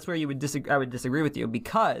Wild. That's where I would disagree with you,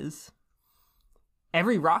 because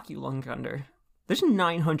every rock you look under, there's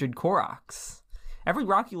 900 Koroks. Every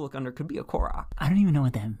rock you look under could be a Korok. I don't even know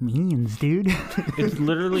what that means, dude. It's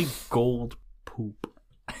literally gold poop.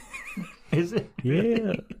 Is it?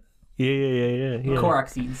 Yeah. Yeah. Korok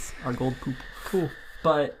seeds are gold poop. Cool.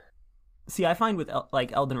 But see, I find with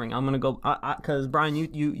Elden Ring, I'm gonna go because Brian,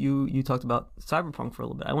 you talked about Cyberpunk for a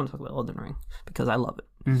little bit. I want to talk about Elden Ring because I love it.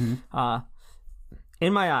 Mm-hmm.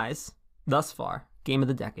 In my eyes, thus far, game of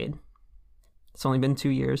the decade. It's only been 2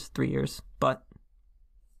 years, 3 years, but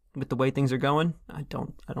with the way things are going, I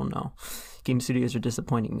don't know. Game studios are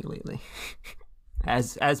disappointing me lately.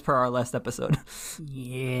 As per our last episode.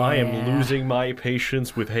 Yeah. I am losing my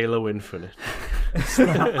patience with Halo Infinite.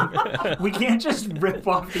 We can't just rip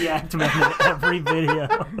off the Act Man in every video.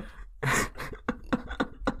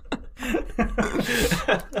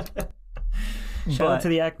 Shout out to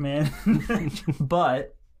the Act Man.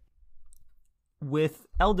 But with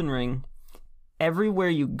Elden Ring, everywhere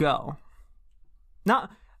you go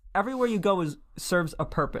serves a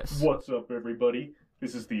purpose. What's up, everybody?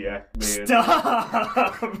 This is the Act Man.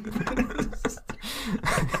 Stop!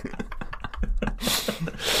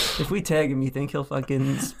 If we tag him, you think he'll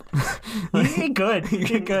fucking... He could.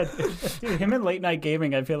 Dude, him in late night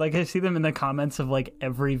gaming, I feel like I see them in the comments of like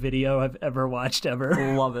every video I've ever watched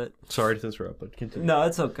ever. Love it. Sorry to interrupt, but continue. No,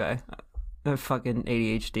 it's okay. Fucking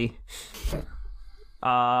ADHD.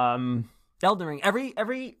 Elden Ring.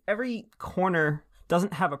 Every corner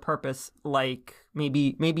doesn't have a purpose. Like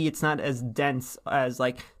maybe it's not as dense as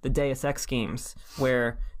like the Deus Ex games,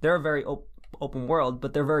 where they're a very open world,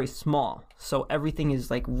 but they're very small. So everything is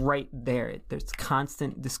like right there. There's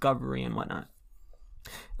constant discovery and whatnot.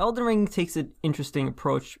 Elden Ring takes an interesting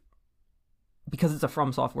approach because it's a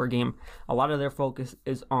From Software game. A lot of their focus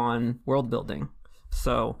is on world building.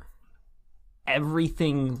 So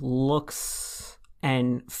everything looks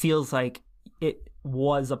and feels like it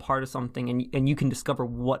was a part of something, and you can discover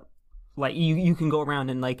what, like, you can go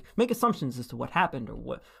around and like make assumptions as to what happened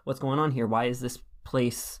or what's going on here. Why is this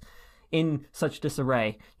place in such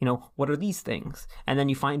disarray. What are these things? And then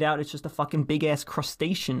you find out it's just a fucking big ass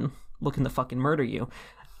crustacean looking to fucking murder you.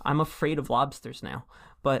 I'm afraid of lobsters now.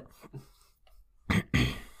 But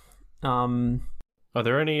are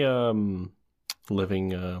there any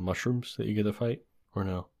living mushrooms that you get to fight, or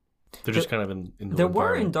no? They're just kind of in the there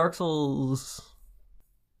were in environment. Dark Souls.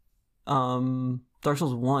 Dark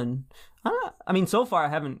Souls 1. I mean, so far I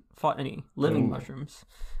haven't fought any living mushrooms.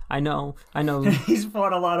 I know. He's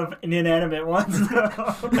fought a lot of inanimate ones,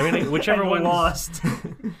 though. I mean, whichever one lost.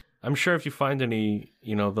 I'm sure if you find any,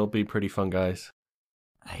 they'll be pretty fun guys.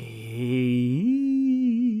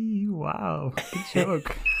 Wow, good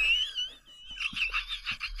joke.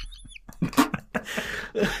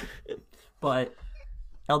 But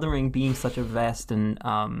Elden Ring being such a vast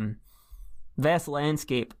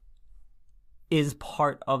landscape is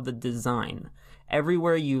part of the design.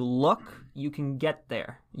 Everywhere you look, you can get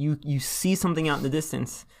there. You see something out in the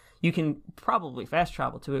distance, you can probably fast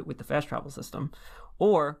travel to it with the fast travel system,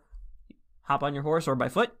 or hop on your horse or by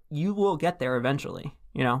foot. You will get there eventually.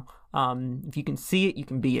 If you can see it, you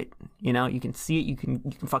can be it. You can see it, you can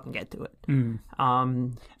fucking get to it.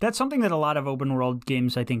 That's something that a lot of open world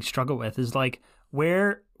games, I think, struggle with, is like,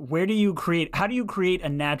 where do you create, how do you create a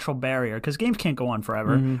natural barrier? Because games can't go on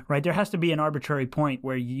forever, right? There has to be an arbitrary point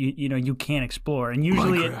where you can't explore, and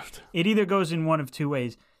usually it either goes in one of two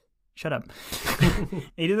ways. Shut up.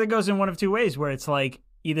 It either goes in one of two ways, where it's like,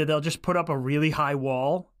 either they'll just put up a really high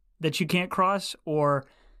wall that you can't cross, or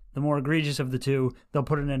the more egregious of the two, they'll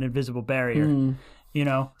put in an invisible barrier.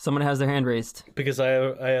 Someone has their hand raised. Because I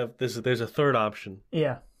have this. There's a third option.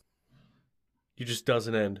 Yeah. You just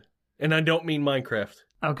doesn't end, and I don't mean Minecraft.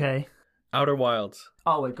 Okay. Outer Wilds.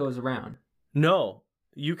 Oh, it goes around. No,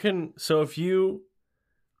 you can. So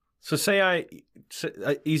say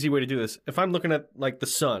easy way to do this. If I'm looking at like the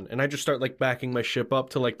sun, and I just start like backing my ship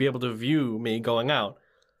up to like be able to view me going out,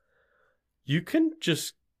 you can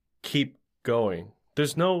just keep going.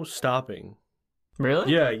 There's no stopping.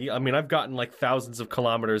 Really? Yeah, I mean, I've gotten like thousands of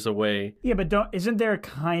kilometers away. Yeah, but isn't there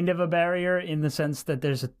kind of a barrier in the sense that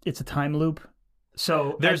it's a time loop?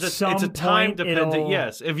 So It's a time dependent.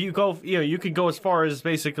 Yes, if you go, you can go as far as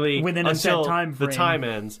basically within a set until time frame. The time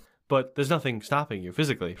ends, but there's nothing stopping you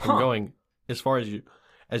physically from going as far as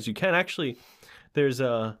you can. Actually, there's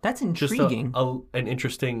that's intriguing. Just an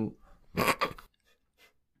interesting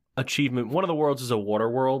achievement. One of the worlds is a water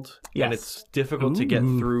world, and it's difficult to get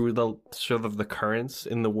through the sort of the currents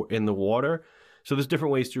in the water. So there's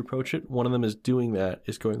different ways to approach it. One of them is doing that,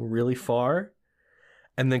 is going really far,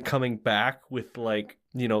 and then coming back with like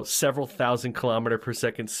several thousand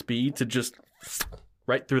km/s speed to just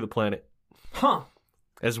right through the planet.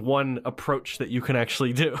 As one approach that you can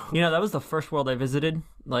actually do. That was the first world I visited,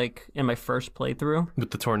 like in my first playthrough.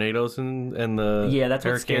 With the tornadoes and the that's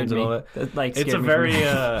what scared me. And all that. It's a very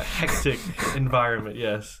hectic environment.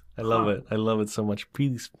 Yes, I love it. I love it so much.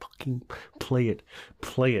 Please fucking play it.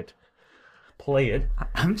 Play it. Play it.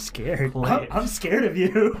 I'm scared. I'm scared of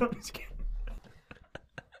you. I'm scared.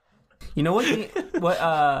 You know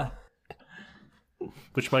what?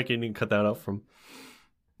 Which mic you need to cut that out from?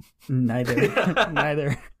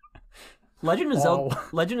 Neither. Legend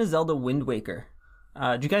of Zelda Wind Waker.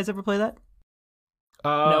 Did you guys ever play that?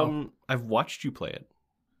 No. I've watched you play it.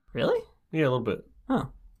 Really? Yeah, a little bit. Oh.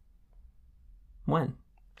 When?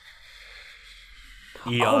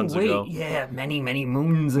 Eons ago. Yeah, many, many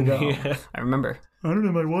moons ago. Yeah. I remember. I don't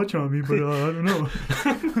have my watch on me, but I don't know.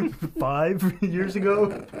 5 years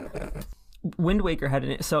ago. Wind Waker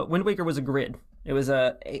Wind Waker was a grid. It was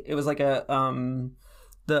like a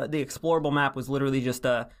the explorable map was literally just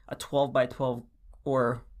a 12 by 12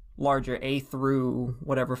 or larger, A through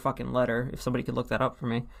whatever fucking letter, if somebody could look that up for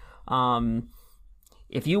me.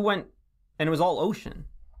 If you went, and it was all ocean,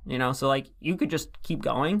 so like you could just keep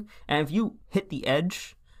going, and if you hit the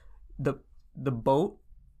edge, the boat,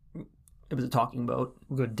 it was a talking boat.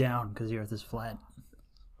 We'll go down because the earth is flat.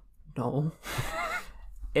 No.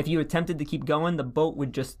 If you attempted to keep going, the boat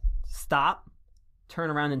would just stop, turn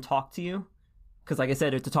around and talk to you. Because like I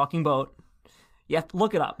said, it's a talking boat. You have to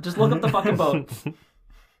look it up. Just look up the fucking boat.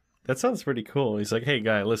 That sounds pretty cool. He's like, hey,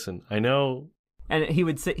 guy, listen, I know. And he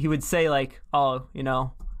would say like, oh,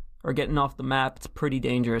 we're getting off the map. It's pretty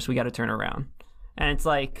dangerous. We got to turn around. And it's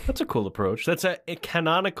like... That's a cool approach. That's a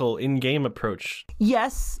canonical in-game approach.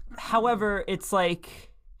 Yes. However, it's like...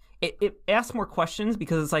 It asks more questions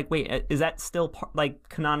because it's like, wait, is that still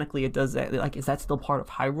canonically it does that? Like, is that still part of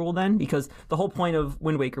Hyrule then? Because the whole point of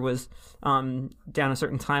Wind Waker was down a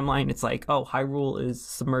certain timeline. It's like, oh, Hyrule is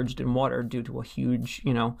submerged in water due to a huge,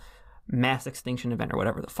 mass extinction event or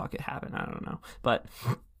whatever the fuck it happened. I don't know. But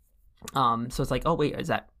so it's like, oh, wait, is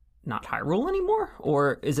that not Hyrule anymore?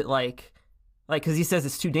 Or is it like, because he says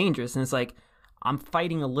it's too dangerous, and it's like, I'm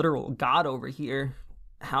fighting a literal god over here.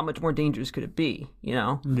 How much more dangerous could it be? You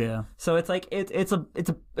know? Yeah. So it's like it's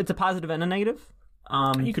a positive and a negative.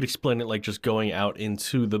 You could explain it like just going out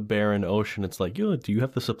into the barren ocean. It's like, do you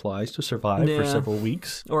have the supplies to survive for several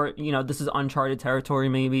weeks? Or this is uncharted territory.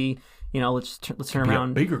 Maybe let's turn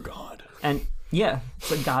around. A bigger god. And yeah,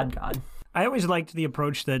 it's a god. I always liked the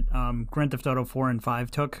approach that Grand Theft Auto 4 and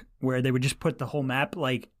 5 took, where they would just put the whole map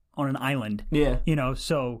like on an island. Yeah.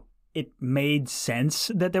 So it made sense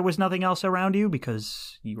that there was nothing else around you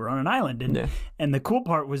because you were on an island. And the cool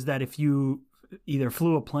part was that if you either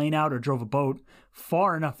flew a plane out or drove a boat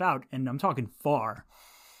far enough out, and I'm talking far,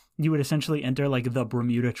 you would essentially enter like the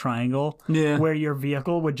Bermuda Triangle, where your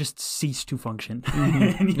vehicle would just cease to function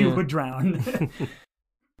and you would drown.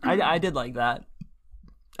 I did like that.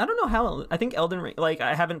 I don't know how. I think Elden Ring, like,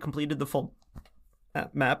 I haven't completed the full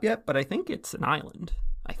map yet, but I think it's an island.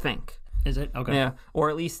 I think. Is it? Okay. Yeah. Or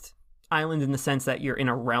at least island in the sense that you're in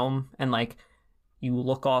a realm and, like, you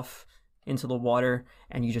look off into the water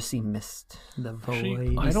and you just see mist. The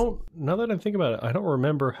void. Actually, now that I think about it, I don't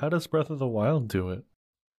remember. How does Breath of the Wild do it?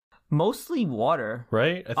 Mostly water.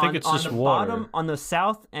 Right? I think it's just on the water. Bottom, on the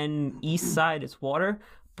south and east side, it's water.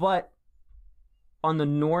 But on the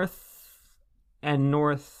north and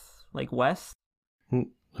like west.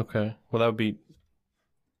 Okay. Well, that would be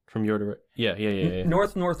from your direction. Yeah.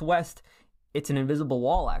 Northwest, it's an invisible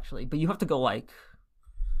wall, actually. But you have to go, like...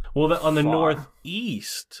 Well, on the far.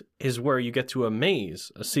 northeast is where you get to a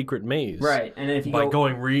maze, a secret maze. Right. And then if you by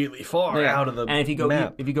going really far out of the and if you go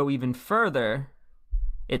map. if you go even further,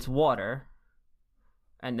 it's water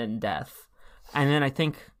and then death. And then I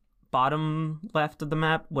think bottom left of the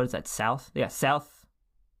map, what is that, south? Yeah, south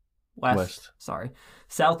west. Sorry.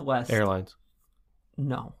 Southwest. Airlines.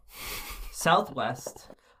 No. Southwest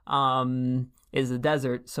is the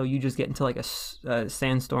desert, so you just get into like a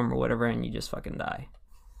sandstorm or whatever and you just fucking die.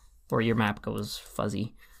 Or your map goes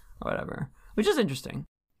fuzzy or whatever. Which is interesting.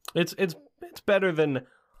 It's better than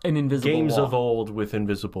an invisible games wall. of old with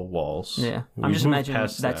invisible walls. Yeah. I'm just imagining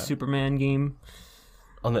that Superman game.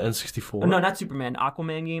 On the N64? Oh, no, not Superman.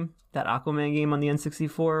 Aquaman game. That Aquaman game on the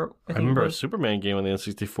N64. I remember a Superman game on the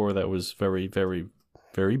N64 that was very, very,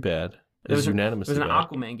 very bad. It was unanimously bad. There was an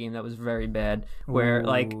bad. Aquaman game that was very bad. Where,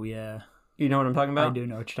 like... yeah. You know what I'm talking about? I do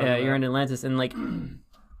know what you're talking about. Yeah, you're in Atlantis, and, like...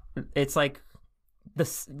 It's, like...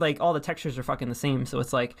 Like, all the textures are fucking the same, so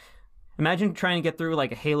it's, like... Imagine trying to get through,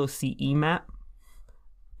 like, a Halo CE map,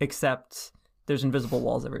 except there's invisible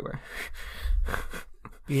walls everywhere.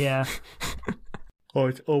 Yeah. Oh,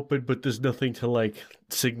 it's open, but there's nothing to, like,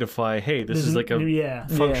 signify, hey, this is, like, a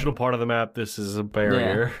functional part of the map. This is a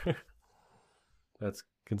barrier. Yeah. That's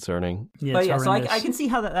concerning. Yeah, but yeah, so I can see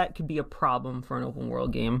how that could be a problem for an open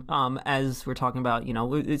world game. As we're talking about, you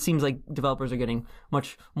know, it seems like developers are getting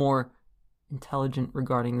much more intelligent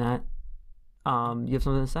regarding that. You have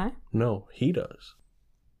something to say? No, he does.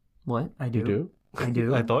 What? I do. You do? I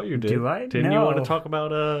do. I thought you did. Do I? Didn't you want to talk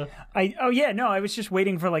about I was just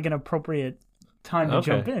waiting for like an appropriate time to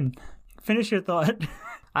jump in. Finish your thought.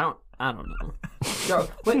 I don't know. So,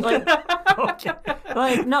 like,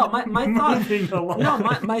 no,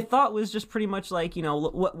 my thought was just pretty much like, you know,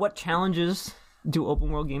 what challenges do open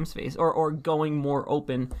world games face, or going more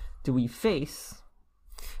open do we face?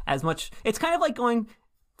 As much, it's kind of like going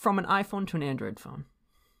from an iPhone to an Android phone.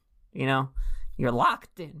 You know, you're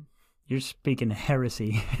locked in. You're speaking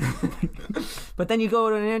heresy. But then you go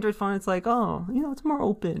to an Android phone, it's like, oh, you know, it's more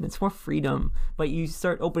open, it's more freedom. But you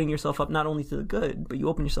start opening yourself up not only to the good, but you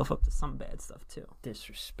open yourself up to some bad stuff too.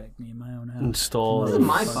 Disrespect me in my own house. Install This is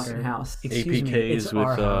my fucking house.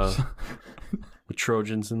 APKs with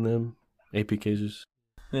Trojans in them. APKs.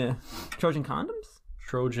 Yeah. Trojan condoms?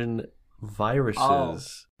 Trojan viruses. Oh.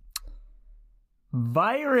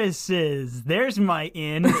 Viruses. There's my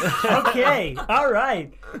in. Okay. All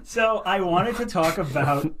right. So I wanted to talk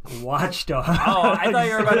about Watch Dogs. Oh, I thought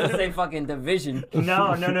you were about to say fucking Division.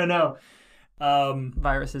 No.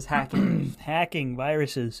 Viruses, hacking. Hacking,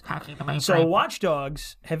 viruses. Hacking the mainframe. So Watch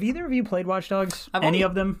Dogs. Have either of you played Watch Dogs? Any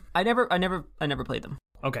of them? I never played them.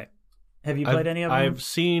 Okay. Have you played any of them? I've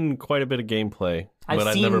seen quite a bit of gameplay, but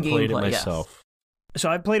I've never played it myself. Yes. So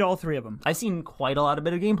I've played all three of them. I've seen quite a lot of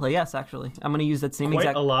bit of gameplay, yes, actually. I'm going to use that same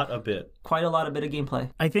exact... Quite a lot of bit. Quite a lot of bit of gameplay.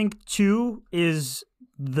 I think 2 is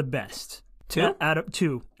the best. 2? Out of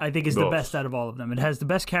 2, I think is the best out of all of them. It has the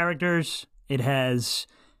best characters. It has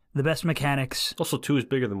the best mechanics. Also, 2 is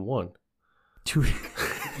bigger than 1. 2.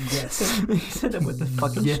 Yes. He said it with the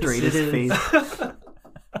fucking straightest face.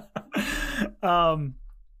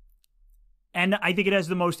 And I think it has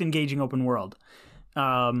the most engaging open world.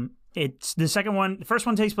 It's the second one. The first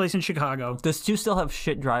one takes place in Chicago. Does 2 still have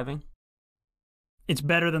shit driving? It's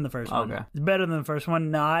better than the first one. Okay. It's better than the first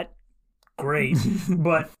one. Not great,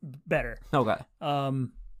 but better. Okay.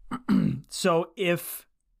 So if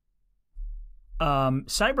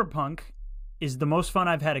Cyberpunk is the most fun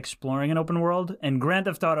I've had exploring an open world, and Grand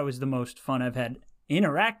Theft Auto is the most fun I've had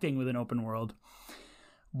interacting with an open world,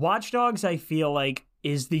 Watch Dogs, I feel like,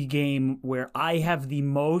 is the game where I have the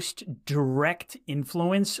most direct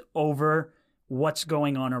influence over what's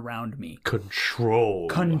going on around me. Control.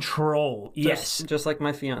 Yes. Just like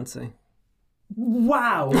my fiance.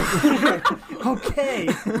 Wow. Okay.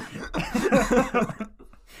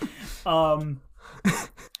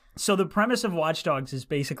 So the premise of Watch Dogs is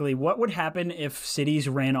basically what would happen if cities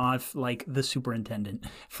ran off like the superintendent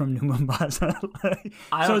from New Mombasa.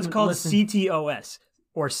 So it's called CTOS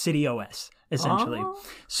or City OS essentially.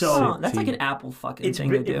 So that's like an Apple fucking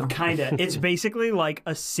thing to do. Kinda. It's basically like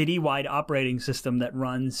a citywide operating system that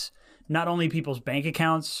runs not only people's bank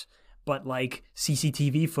accounts but like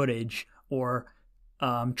CCTV footage or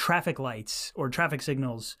traffic lights or traffic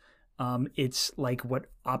signals. It's like what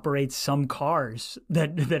operates some cars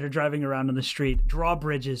that are driving around on the street,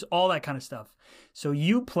 drawbridges, all that kind of stuff. So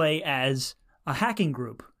you play as a hacking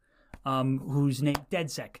group whose name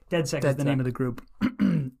DedSec. DedSec is the name of the group.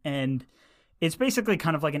 And it's basically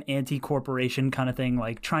kind of like an anti-corporation kind of thing,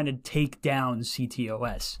 like trying to take down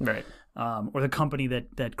CTOS. Right. Or the company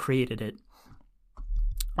that created it.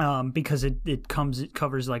 Because it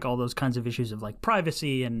covers like all those kinds of issues of like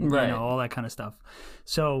privacy and you know, all that kind of stuff.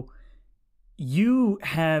 So you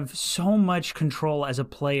have so much control as a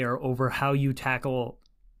player over how you tackle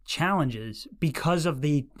challenges because of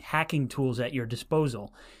the hacking tools at your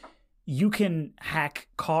disposal. You can hack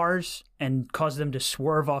cars and cause them to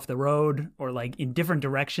swerve off the road or like in different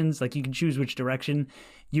directions. Like you can choose which direction.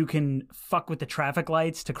 You can fuck with the traffic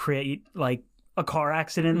lights to create like a car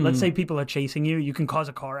accident. Let's say people are chasing you. You can cause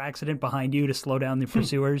a car accident behind you to slow down the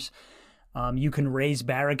pursuers. You can raise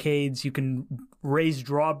barricades. You can raise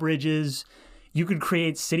drawbridges. You could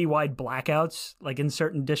create citywide blackouts, like in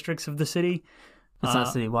certain districts of the city. It's not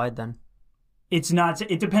citywide then. It's not.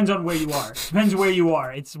 It depends on where you are. Depends where you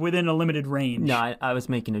are. It's within a limited range. No, I was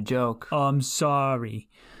making a joke. I'm sorry.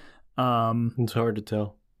 It's hard to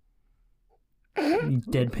tell. You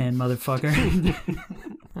deadpan motherfucker.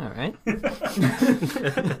 All right.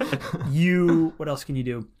 What else can you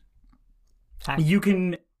do? You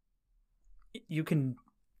can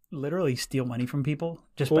literally steal money from people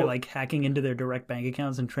just by like hacking into their direct bank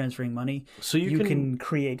accounts and transferring money. So you can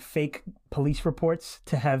create fake police reports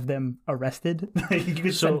to have them arrested. You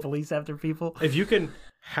can send police after people. If you can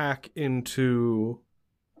hack into,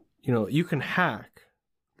 you can hack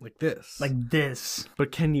like this. Like this.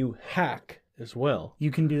 But can you hack as well?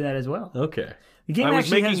 You can do that as well. Okay. The game I was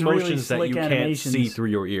actually making has motions really that you animations. can't see through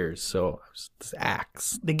your ears, so I was this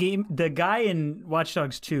axe. The guy in Watch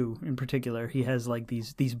Dogs 2 in particular, he has like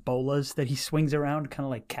these bolas that he swings around, kind of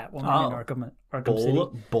like Catwoman in Arkham City.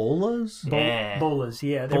 Bolas? Bolas,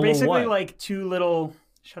 yeah. They're Bola basically what? like two little.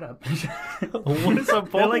 Shut up. What is a bola?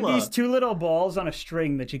 They're like these two little balls on a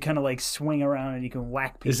string that you kind of like swing around and you can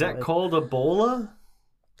whack people. Is that with. called a bola?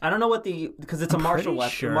 I don't know what because it's a martial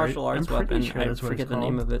weapon, martial arts weapon. Sure I forget the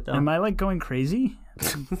name of it though. Am I like going crazy?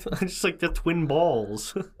 Just like the twin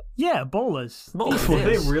balls. Yeah, bolas. What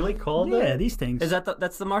they really called that? Yeah, these things. Is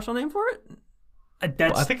that's the martial name for it? I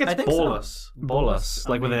think it's bolas. So. Bolas,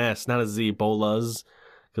 like with an S, not a Z. Bolas,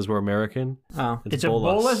 because we're American. Oh, it's a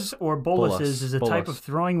bolas or boluses is a type of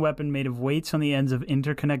throwing weapon made of weights on the ends of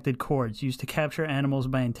interconnected cords used to capture animals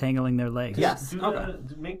by entangling their legs. Yes. Okay.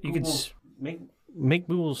 Make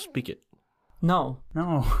Google speak it. No.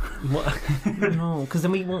 What? No, because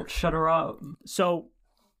then we won't shut her up. So,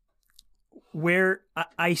 where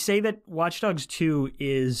I say that Watch Dogs 2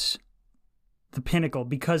 is the pinnacle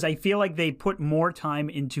because I feel like they put more time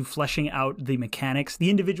into fleshing out the mechanics, the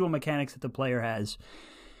individual mechanics that the player has.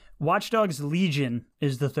 Watch Dogs Legion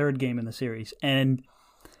is the third game in the series, and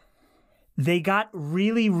they got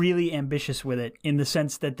really, really ambitious with it in the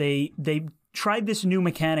sense that they tried this new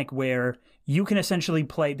mechanic where you can essentially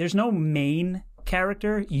play. There's no main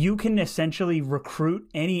character. You can essentially recruit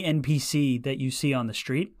any NPC that you see on the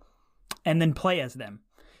street and then play as them.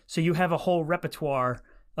 So you have a whole repertoire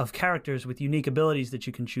of characters with unique abilities that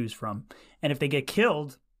you can choose from. And if they get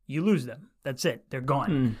killed, you lose them. That's it. They're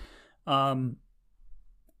gone. And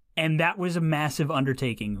that was a massive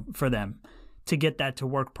undertaking for them to get that to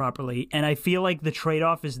work properly. And I feel like the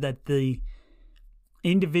trade-off is that the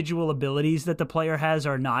individual abilities that the player has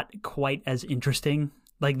are not quite as interesting.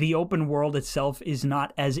 Like the open world itself is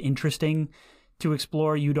not as interesting to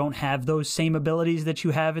explore. You don't have those same abilities that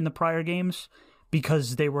you have in the prior games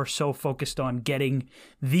because they were so focused on getting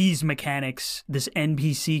these mechanics, this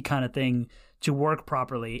NPC kind of thing, to work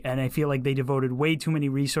properly. And I feel like they devoted way too many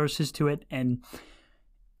resources to it. And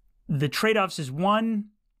the trade-offs is, one,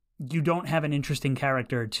 you don't have an interesting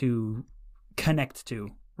character to connect to,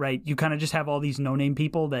 right? You kind of just have all these no-name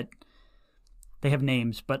people that they have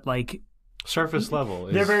names, but like surface level.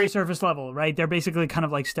 They're very surface level, right? They're basically kind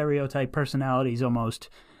of like stereotype personalities almost.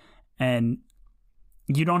 And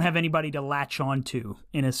you don't have anybody to latch on to,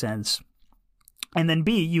 in a sense. And then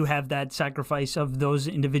B, you have that sacrifice of those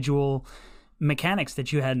individual mechanics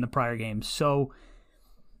that you had in the prior games. So,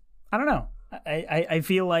 I don't know. I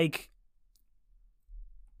feel like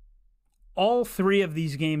all three of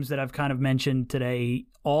these games that I've kind of mentioned today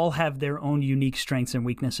all have their own unique strengths and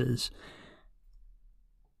weaknesses.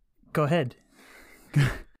 Go ahead.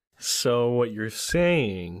 So what you're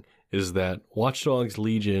saying is that Watch Dogs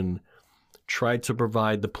Legion tried to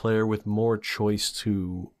provide the player with more choice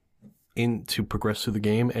to progress through the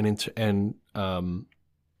game and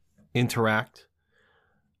interact,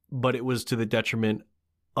 but it was to the detriment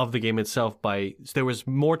of the game itself. There was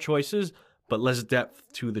more choices, but less depth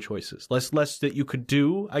to the choices. Less that you could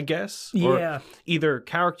do, I guess. Yeah. Or either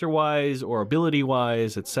character-wise or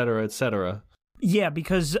ability-wise, et cetera, et cetera. Yeah,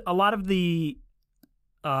 because a lot of the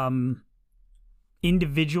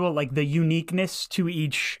individual, like the uniqueness to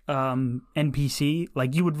each NPC,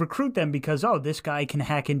 like you would recruit them because, oh, this guy can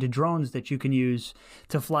hack into drones that you can use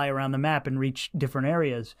to fly around the map and reach different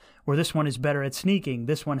areas. Or this one is better at sneaking.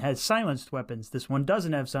 This one has silenced weapons. This one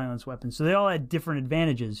doesn't have silenced weapons. So they all had different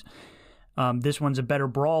advantages. This one's a better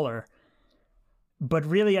brawler. But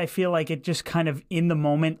really, I feel like it just kind of, in the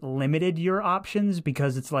moment, limited your options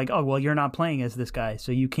because it's like, oh, well, you're not playing as this guy,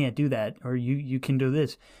 so you can't do that, or you can do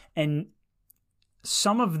this. And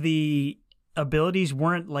some of the abilities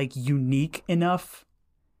weren't, like, unique enough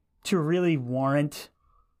to really warrant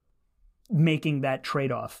making that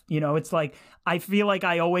trade-off. You know, it's like, I feel like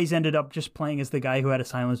I always ended up just playing as the guy who had a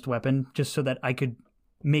silenced weapon just so that I could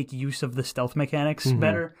make use of the stealth mechanics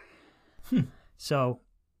better. So,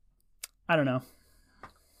 I don't know.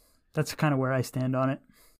 That's kind of where I stand on it.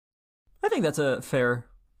 I think that's a fair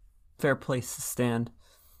place to stand.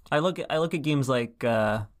 I look at games like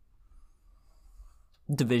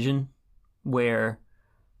Division, where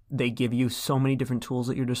they give you so many different tools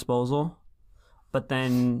at your disposal, but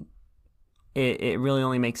then it really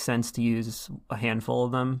only makes sense to use a handful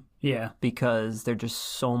of them. Yeah. Because they're just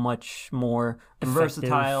so much more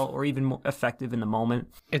versatile or even more effective in the moment.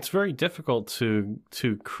 It's very difficult to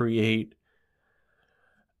create.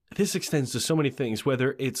 This extends to so many things,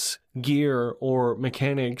 whether it's gear or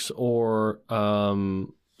mechanics or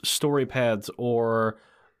story paths or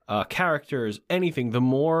characters, anything. The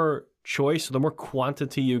more choice, the more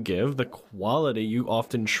quantity you give, the quality you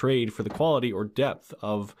often trade for the quality or depth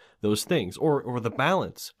of those things, or the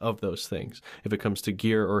balance of those things. If it comes to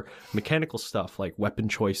gear or mechanical stuff like weapon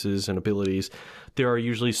choices and abilities, there are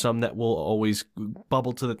usually some that will always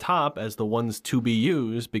bubble to the top as the ones to be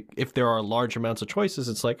used. If there are large amounts of choices,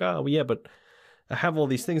 it's like, oh, yeah, but I have all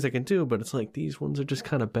these things I can do, but it's like these ones are just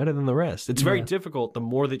kind of better than the rest. It's very difficult the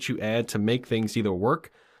more that you add to make things either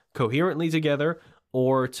work coherently together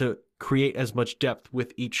or to create as much depth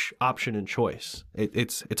with each option and choice.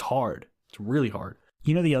 It's hard. It's really hard.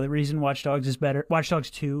 You know the other reason Watch Dogs is better? Watch Dogs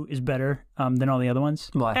 2 is better than all the other ones?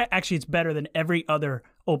 Why? Actually, it's better than every other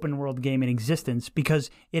open world game in existence because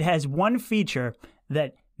it has one feature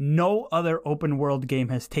that no other open world game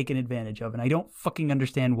has taken advantage of, and I don't fucking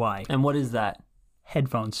understand why. And what is that?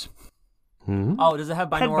 Headphones. Oh, does it have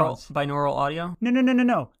binaural audio?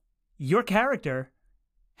 No. Your character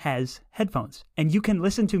has headphones, and you can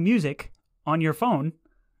listen to music on your phone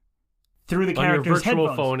through the character's headphones. On your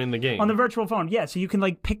virtual phone in the game. On the virtual phone, yeah. So you can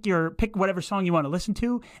like pick whatever song you want to listen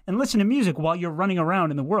to and listen to music while you're running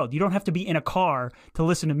around in the world. You don't have to be in a car to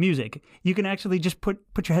listen to music. You can actually just put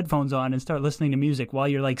your headphones on and start listening to music while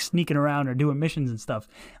you're like sneaking around or doing missions and stuff.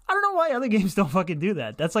 I don't know why other games don't fucking do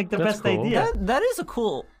that. That's like the best cool. idea. That is a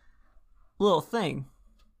cool little thing.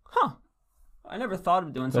 Huh. I never thought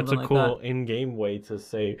of doing something like that. That's a cool in-game way to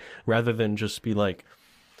say, rather than just be like,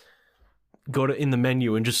 go to in the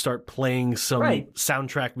menu and just start playing some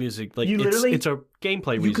soundtrack music. Like it's a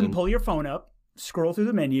gameplay reason. You can pull your phone up, scroll through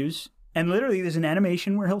the menus, and literally there's an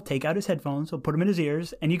animation where he'll take out his headphones, he'll put them in his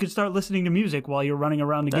ears, and you can start listening to music while you're running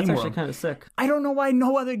around the game world. That's actually kind of sick. I don't know why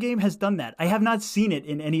no other game has done that. I have not seen it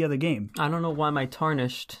in any other game. I don't know why my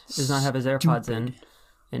Tarnished does not have his AirPods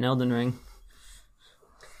in Elden Ring.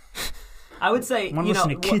 I would say, I'm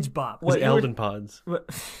listening to Kids Bop. Elden Pods.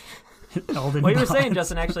 Elden What you were Bond. saying,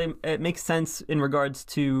 Justin, actually, it makes sense in regards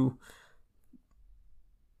to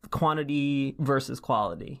quantity versus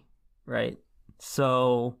quality, right?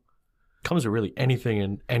 So, Comes with really anything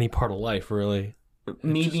in any part of life, really.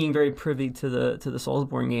 me being very privy to the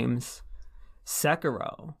Soulsborne games,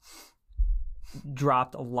 Sekiro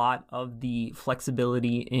dropped a lot of the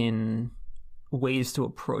flexibility in ways to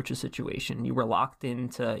approach a situation. You were locked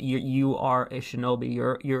into you are a shinobi,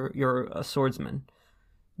 you're a swordsman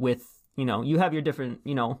with, you have your different,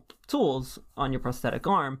 tools on your prosthetic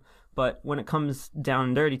arm, but when it comes down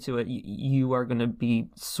and dirty to it, you are going to be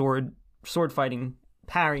sword fighting,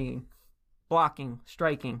 parrying, blocking,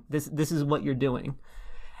 striking. This is what you're doing.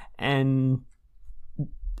 And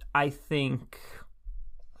I think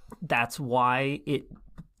that's why it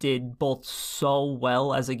did both so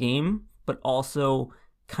well as a game, but also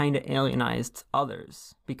kind of alienized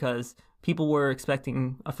others, because people were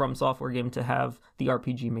expecting a From Software game to have the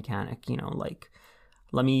RPG mechanic,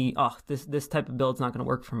 this type of build's not going to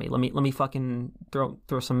work for me. Let me fucking throw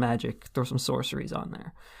some magic, throw some sorceries on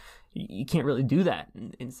there. You can't really do that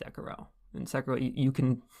in Sekiro. In Sekiro, you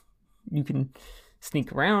can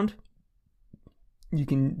sneak around, you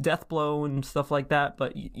can death blow and stuff like that,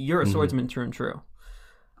 but you're a swordsman true and true.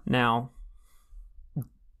 Now,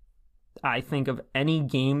 I think of any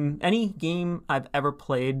game I've ever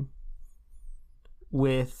played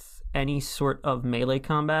with any sort of melee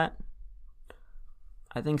combat,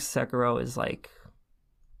 I think Sekiro is like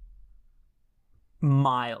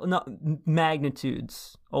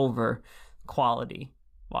magnitudes over quality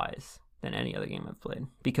wise than any other game I've played,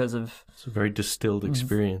 because of It's a very distilled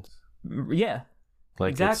experience. Yeah,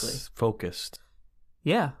 Like, exactly. it's focused.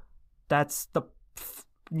 Yeah, that's the.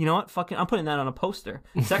 You know what? Fucking, I'm putting that on a poster.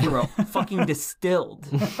 Sekiro, fucking distilled.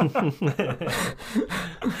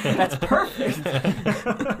 That's perfect.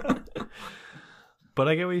 But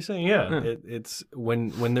I get what you're saying. Yeah, it's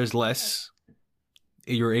when there's less,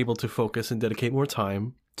 you're able to focus and dedicate more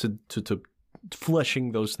time to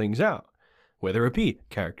fleshing those things out, whether it be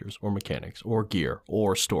characters or mechanics or gear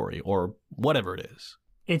or story or whatever it is.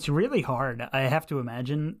 It's really hard, I have to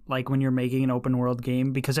imagine, like when you're making an open world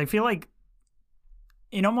game, because I feel like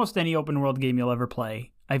in almost any open world game you'll ever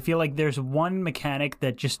play, I feel like there's one mechanic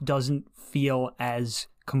that just doesn't feel as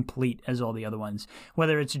complete as all the other ones.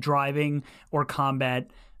 Whether it's driving or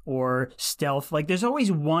combat or stealth, like there's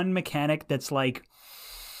always one mechanic that's like,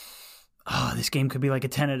 oh, this game could be like a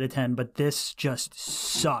 10 out of 10, but this just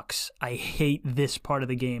sucks. I hate this part of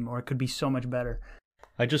the game, or it could be so much better.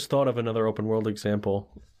 I just thought of another open world example.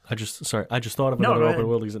 I just thought of another open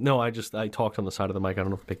world example. No, I talked on the side of the mic. I don't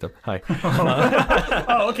know if it picked up. Hi.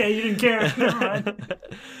 Oh, okay, you didn't care. Never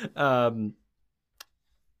mind.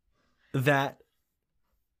 That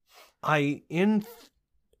I in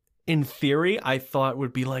theory I thought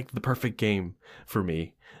would be like the perfect game for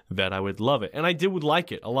me, that I would love it, and I would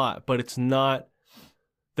like it a lot, but it's not.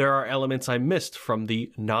 There are elements I missed from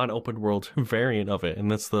the non-open world variant of it,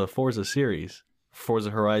 and that's the Forza series, Forza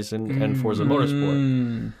Horizon and Forza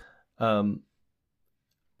Motorsport.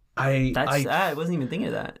 I wasn't even thinking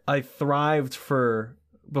of that. I thrived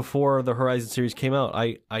before the Horizon series came out.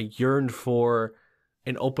 I yearned for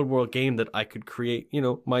an open world game that I could create,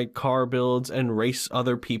 my car builds and race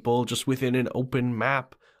other people just within an open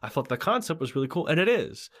map. I thought the concept was really cool, and it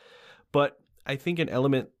is. But I think an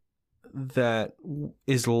element that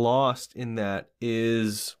is lost in that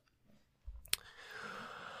is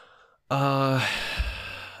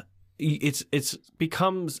it's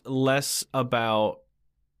becomes less about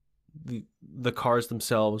the cars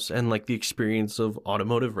themselves and like the experience of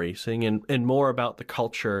automotive racing, and more about the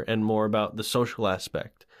culture and more about the social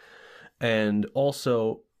aspect. And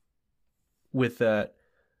also with that,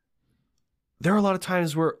 there are a lot of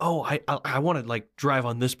times where, I want to like drive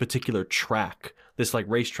on this particular track, this like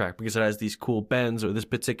racetrack, because it has these cool bends or this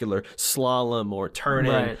particular slalom or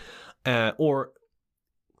turn-in, or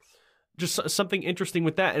just something interesting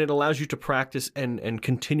with that, and it allows you to practice and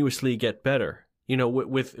continuously get better.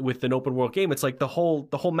 With an open world game, it's like the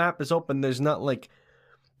whole map is open. There's not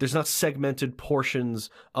segmented portions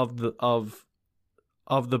of the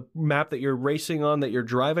map that you're racing on, that you're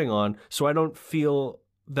driving on. So I don't feel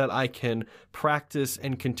that I can practice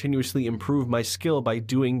and continuously improve my skill by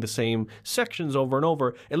doing the same sections over and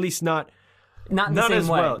over. At least not in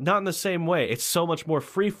the same way. It's so much more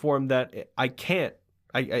freeform that I can't.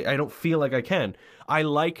 I don't feel like I can. I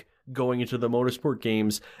like going into the motorsport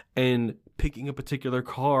games and picking a particular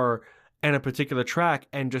car and a particular track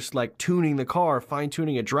and just like tuning the car,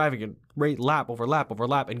 fine-tuning it, driving it right lap over lap over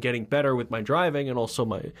lap, and getting better with my driving and also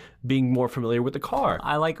my being more familiar with the car.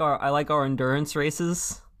 I like our endurance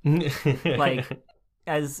races. Like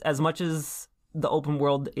as much as the open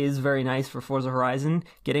world is very nice for Forza Horizon,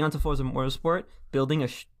 getting onto Forza Motorsport, building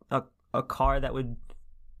a car that would,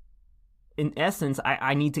 in essence,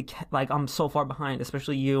 I need to, like, I'm so far behind,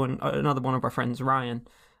 especially you and another one of our friends, Ryan.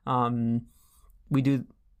 We do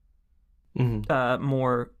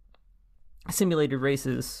more simulated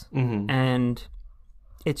races, and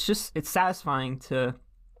it's satisfying to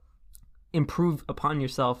improve upon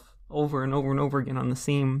yourself over and over and over again on the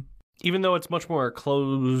same. Even though it's much more a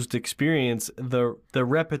closed experience, the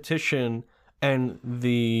repetition and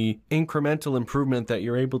the incremental improvement that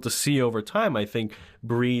you're able to see over time, I think,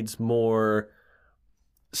 breeds more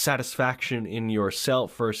satisfaction in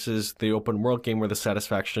yourself versus the open world game where the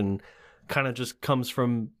satisfaction kind of just comes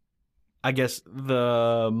from, I guess,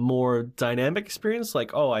 the more dynamic experience,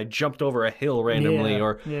 like, oh, I jumped over a hill randomly,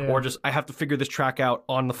 or just I have to figure this track out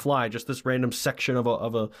on the fly, just this random section of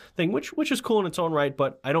a thing, which is cool in its own right,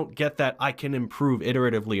 but I don't get that I can improve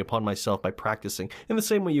iteratively upon myself by practicing in the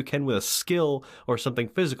same way you can with a skill or something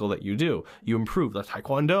physical that you do. You improve, like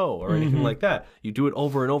Taekwondo or anything like that. You do it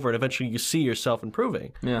over and over, and eventually you see yourself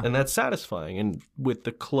improving, and that's satisfying. And with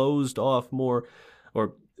the closed off,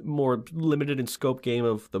 more limited in scope game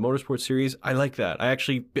of the Motorsport series, I like that. I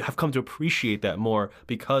actually have come to appreciate that more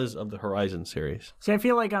because of the Horizon series. See, I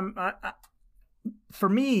feel like for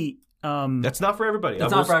me, that's not for everybody.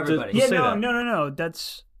 That's not for everybody. No.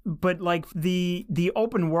 But like the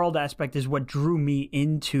open world aspect is what drew me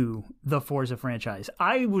into the Forza franchise.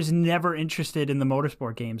 I was never interested in the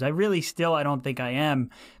Motorsport games. I don't think I am,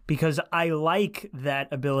 because I like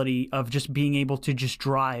that ability of just being able to just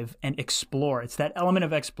drive and explore. It's that element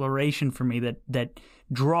of exploration for me that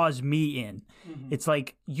draws me in. It's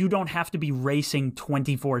like you don't have to be racing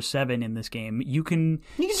 24/7 in this game. You can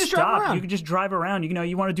just stop. drive around. You can just drive around.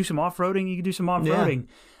 You want to do some off-roading, you can do some off-roading.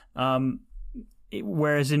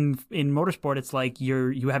 Whereas in Motorsport, it's like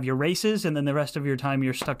you have your races, and then the rest of your time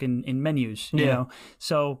you're stuck in menus. You know,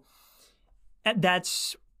 so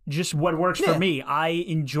that's just what works for me. I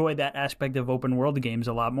enjoy that aspect of open world games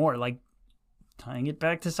a lot more. Like tying it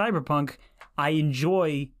back to Cyberpunk, I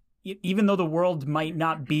enjoy, even though the world might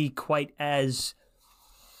not be quite as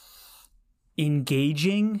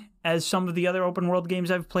engaging as some of the other open world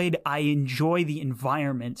games I've played, I enjoy the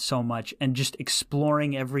environment so much and just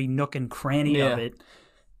exploring every nook and cranny of it,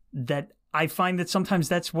 that I find that sometimes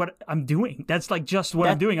that's what I'm doing. That's like just what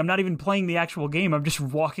I'm doing. I'm not even playing the actual game. I'm just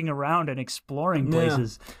walking around and exploring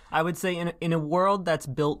places. I would say in a world that's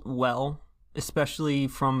built well, especially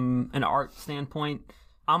from an art standpoint,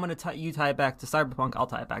 I'm going to tie it back to Cyberpunk, I'll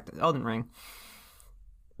tie it back to Elden Ring.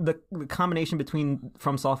 The combination between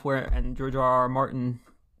From Software and George R.R. Martin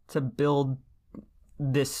to build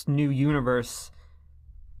this new universe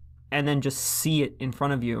and then just see it in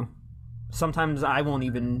front of you. Sometimes I won't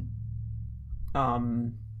even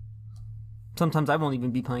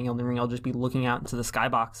be playing Elden Ring. I'll just be looking out into the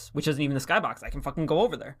skybox, which isn't even the skybox. I can fucking go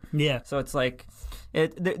over there. Yeah. So it's like,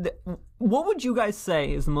 what would you guys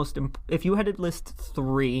say is the most if you had to list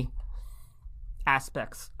 3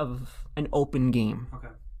 aspects of an open game? Okay.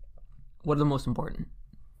 What are the most important?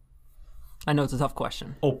 I know it's a tough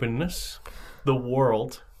question. Openness, the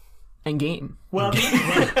world, and game. Well,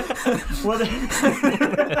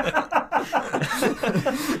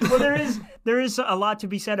 there is a lot to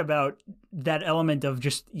be said about that element of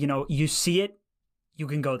just, you see it, you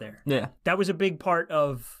can go there. Yeah. That was a big part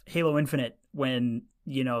of Halo Infinite when,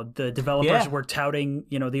 the developers were touting,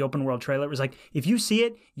 the open world trailer. It was like, if you see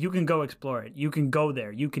it, you can go explore it. You can go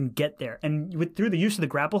there. You can get there. And through the use of the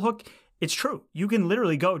grapple hook, it's true. You can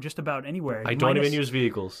literally go just about anywhere. I don't even use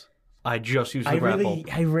vehicles. I just use the grapple.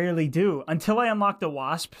 I rarely do. Until I unlock the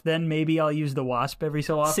Wasp, then maybe I'll use the Wasp every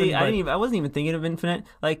so often. See, I wasn't even thinking of Infinite.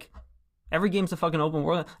 Like, every game's a fucking open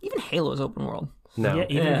world. Even Halo's open world. No. Yeah,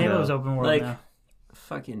 even Halo's open world now.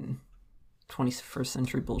 Fucking 21st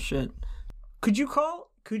century bullshit. Could you call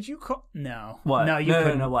no. What? No, you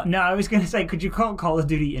couldn't. No, what? No, I was going to say, could you call Call of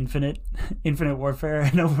Duty Infinite Warfare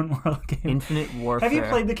an open world game? Infinite Warfare. Have you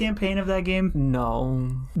played the campaign of that game?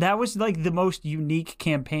 No. That was like the most unique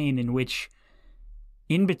campaign in which,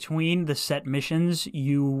 in between the set missions,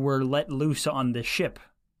 you were let loose on the ship.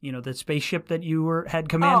 The spaceship that you had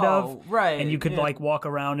command of. Right. And you could walk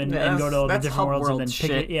around and go to all the different worlds and then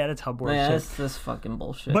pick it. Yeah, that's hub world shit. That's fucking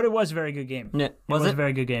bullshit. But it was a very good game. Yeah. It was a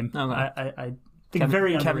very good game. Okay. I think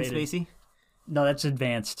very underrated. Kevin Spacey? No, that's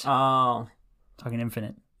advanced. Oh. Talking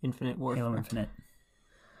Infinite. Infinite Warfare. Halo Infinite.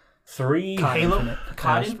 3 Halo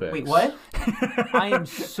aspects. Wait, what? I am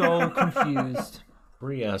so confused.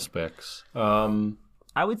 3 aspects.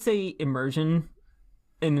 I would say immersion.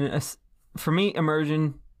 For me,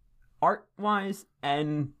 immersion, art-wise,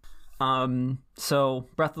 and So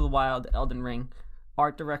Breath of the Wild, Elden Ring,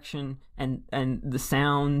 art direction and the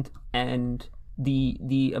sound and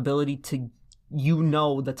the ability to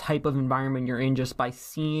the type of environment you're in just by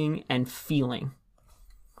seeing and feeling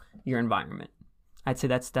your environment. I'd say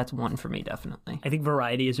that's one for me, definitely. I think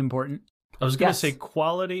variety is important. I was going to say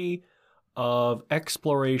quality of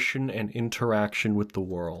exploration and interaction with the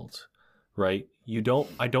world, right?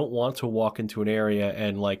 I don't want to walk into an area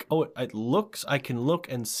and like, I can look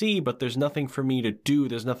and see, but there's nothing for me to do.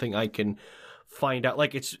 There's nothing I can find out.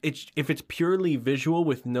 Like it's if it's purely visual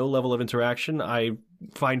with no level of interaction, I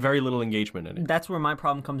find very little engagement in it. That's where my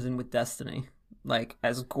problem comes in with Destiny. Like,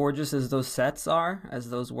 as gorgeous as those sets are, as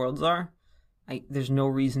those worlds are, there's no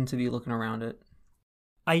reason to be looking around it.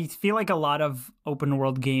 I feel like a lot of open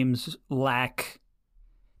world games lack,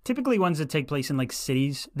 typically ones that take place in like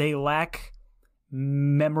cities, they lack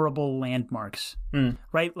memorable landmarks,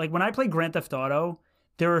 right? Like when I play Grand Theft Auto,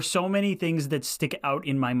 there are so many things that stick out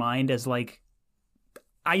in my mind as like,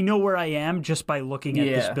 I know where I am just by looking at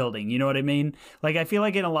this building. You know what I mean? Like, I feel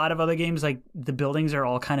like in a lot of other games, like the buildings are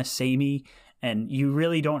all kind of samey and you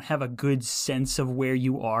really don't have a good sense of where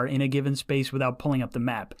you are in a given space without pulling up the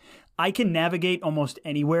map. I can navigate almost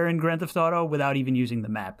anywhere in Grand Theft Auto without even using the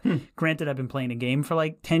map. Granted, I've been playing a game for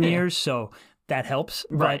like 10 years, so that helps.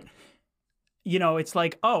 Right. But, you know, it's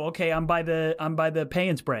like, oh, okay, I'm by the Pay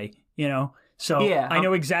and Spray, you know? So I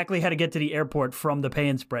know exactly how to get to the airport from the Pay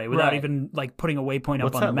and Spray without even like putting a waypoint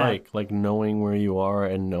up on the map. What's that like? Like knowing where you are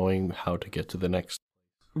and knowing how to get to the next.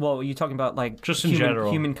 Well, you're talking about like just in general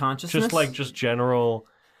human consciousness, just general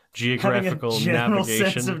geographical having a general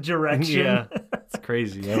navigation sense of direction. Yeah, it's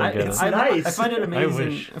crazy. I don't get it. I find it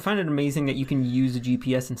amazing. I I find it amazing that you can use a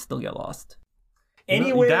GPS and still get lost.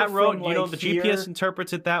 Anywhere that road, from, like, the here... GPS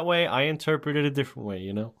interprets it that way. I interpret it a different way.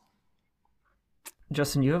 You know.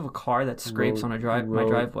 Justin, you have a car that scrapes on my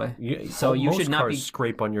driveway. So you should not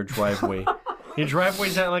scrape on your driveway. Your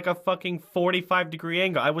driveway's at like a fucking 45-degree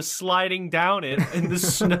angle. I was sliding down it in the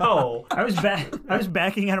snow. I was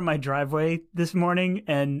backing out of my driveway this morning,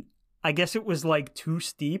 and I guess it was like too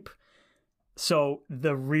steep. So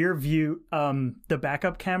the rear view, the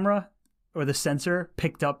backup camera or the sensor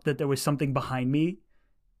picked up that there was something behind me.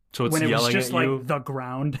 So it's when it yelling was just at you? like the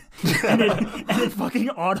ground, and it fucking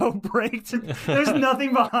auto braked. There's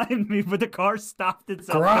nothing behind me, but the car stopped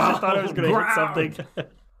itself because I thought I was going to hit something.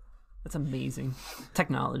 That's amazing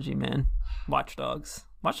technology, man. Watch Dogs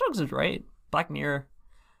is great. Black Mirror,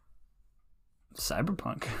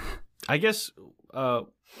 Cyberpunk. I guess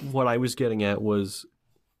what I was getting at was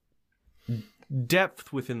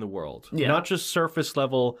depth within the world, not just surface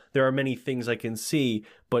level. There are many things I can see,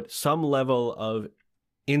 but some level of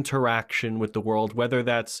interaction with the world, whether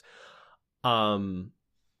that's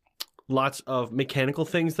lots of mechanical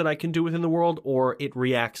things that I can do within the world, or it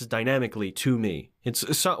reacts dynamically to me.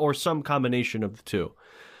 Or some combination of the two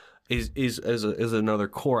is another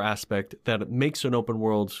core aspect that makes an open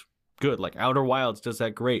world good. Like Outer Wilds does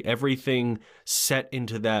that great. Everything set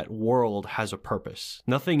into that world has a purpose.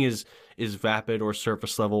 Nothing is vapid or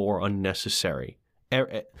surface level or unnecessary.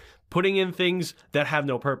 Putting in things that have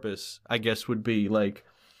no purpose, I guess, would be like,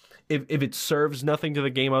 if it serves nothing to the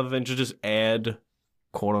game other than to just add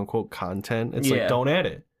quote unquote content, it's like, don't add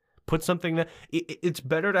it. Put something that it's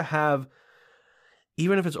better to have,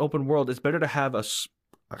 even if it's open world, it's better to have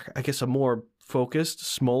a more focused,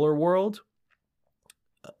 smaller world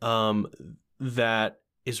that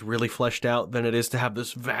is really fleshed out than it is to have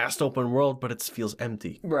this vast open world, but it feels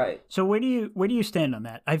empty. Right. So where do you stand on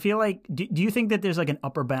that? I feel like, do you think that there's like an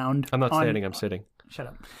upper bound? I'm not standing, I'm sitting. Shut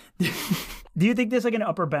up. Do you think there's like an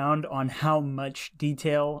upper bound on how much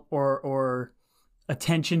detail or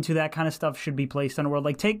attention to that kind of stuff should be placed on a world?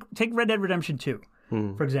 Like take Red Dead Redemption 2,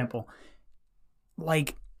 for example.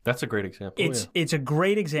 Like, that's a great example. It's a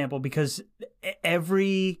great example because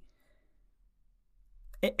every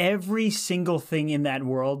single thing in that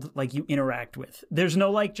world, like, you interact with. There's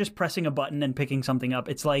no like just pressing a button and picking something up.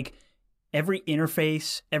 It's like every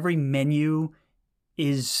interface, every menu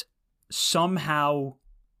is somehow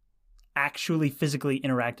actually physically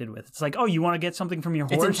interacted with. It's like, oh, you want to get something from your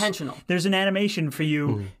horse? It's intentional. There's an animation for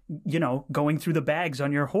you, going through the bags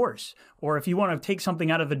on your horse. Or if you want to take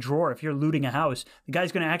something out of the drawer, if you're looting a house, the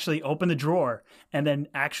guy's going to actually open the drawer and then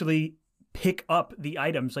actually pick up the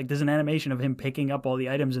items. Like, there's an animation of him picking up all the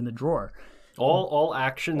items in the drawer. All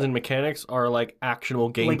actions and mechanics are like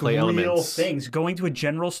actionable gameplay elements. Real things. Going to a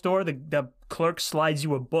general store, the clerk slides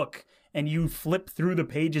you a book and you flip through the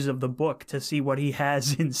pages of the book to see what he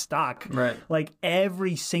has in stock. Right. Like,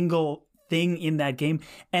 every single thing in that game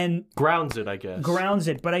and grounds it, I guess.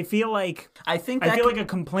 But I feel like like a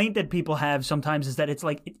complaint that people have sometimes is that it's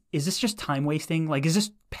like, is this just time wasting? Like, is this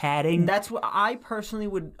padding? That's what I personally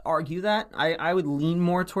would argue that. I would lean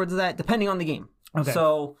more towards that, depending on the game. Okay.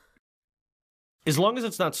 So, as long as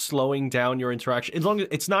it's not slowing down your interaction, as long as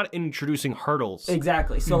it's not introducing hurdles.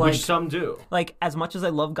 Exactly. So, which some do. Like, as much as I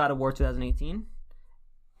love God of War 2018,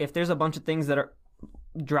 if there's a bunch of things that are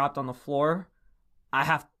dropped on the floor, I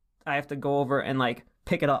have to go over and like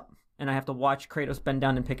pick it up, and I have to watch Kratos bend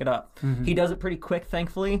down and pick it up. Mm-hmm. He does it pretty quick,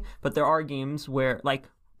 thankfully, but there are games where, like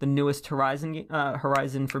the newest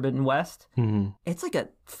Horizon Forbidden West, it's like a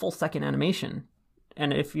full second animation,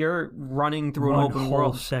 and if you're running through an open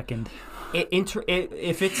world, second.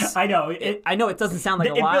 If it's I know it doesn't sound like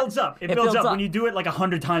a lot. It builds up. It builds up when you do it like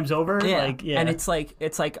 100 times over. Yeah. And it's like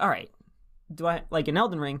all right. Do I like in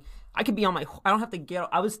Elden Ring? I could be on my. I don't have to get.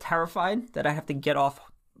 I was terrified that I have to get off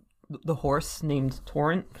the horse named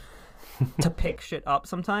Torrent to pick shit up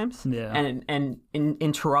sometimes. Yeah. And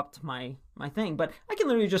interrupt my thing, but I can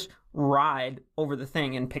literally just ride over the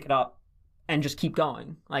thing and pick it up and just keep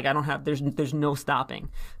going. Like I don't have. There's no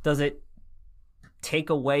stopping. Does it take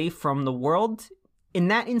away from the world? In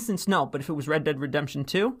that instance, no. But if it was Red Dead Redemption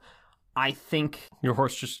 2, I think your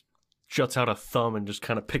horse just juts out a thumb and just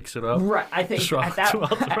kind of picks it up. Right. I think at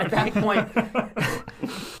that point,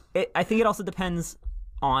 I think it also depends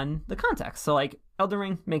on the context. So like Elden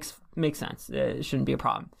Ring makes sense. It shouldn't be a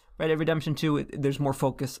problem. Red Dead Redemption 2, there's more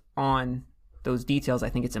focus on those details. I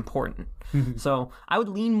think it's important. Mm-hmm. So I would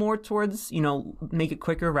lean more towards, make it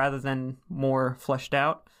quicker rather than more fleshed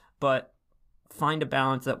out, but find a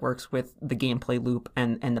balance that works with the gameplay loop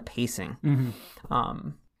and the pacing. Mm-hmm.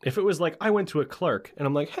 If it was like I went to a clerk and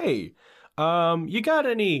I'm like, hey, you got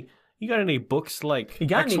any books like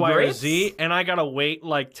X, Y, or Z? And I gotta wait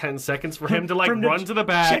like 10 seconds for him to like run to the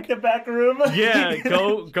back, check the back room. Yeah,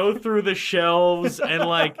 go through the shelves and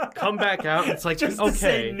like come back out. It's like just okay, to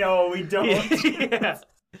say no, we don't. Yeah.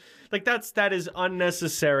 Like that is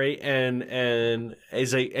unnecessary and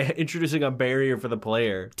is introducing a barrier for the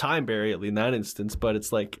player, time barrier in that instance. But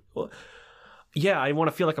it's like, well, yeah, I want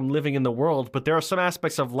to feel like I'm living in the world, but there are some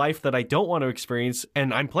aspects of life that I don't want to experience,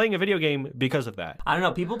 and I'm playing a video game because of that. I don't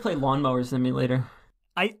know. People play Lawnmower Simulator.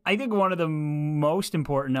 I think one of the most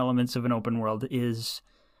important elements of an open world is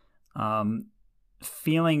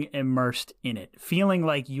feeling immersed in it, feeling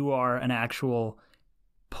like you are an actual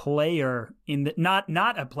player in the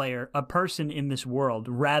not a player, a person in this world,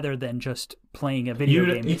 rather than just playing a video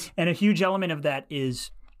game. And a huge element of that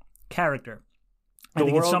is character. I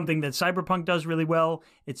think it's something that Cyberpunk does really well.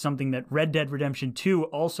 It's something that Red Dead Redemption 2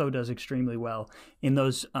 also does extremely well in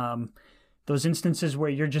those instances where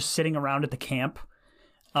you're just sitting around at the camp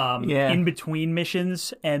in between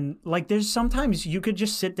missions. And like there's sometimes you could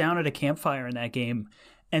just sit down at a campfire in that game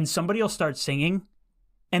and somebody will start singing,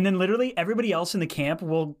 and then literally everybody else in the camp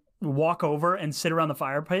will walk over and sit around the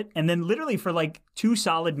fire pit, and then literally for like 2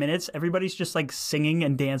 solid minutes everybody's just like singing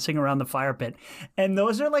and dancing around the fire pit, and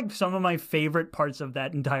those are like some of my favorite parts of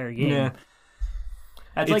that entire game. Yeah,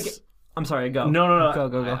 I'm sorry, go. No.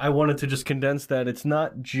 Go. I wanted to just condense that it's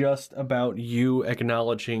not just about you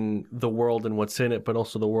acknowledging the world and what's in it, but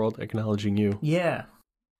also the world acknowledging you. Yeah,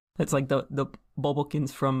 it's like the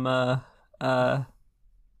Bulbokins from Legend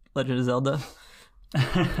of Zelda.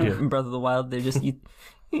 In Breath of the Wild, they just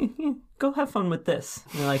go have fun with this.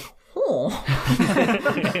 And they're like, oh.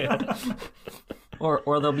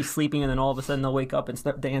 or they'll be sleeping and then all of a sudden they'll wake up and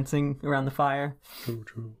start dancing around the fire.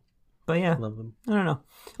 True. But yeah, love them. I don't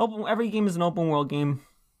know. Every game is an open world game,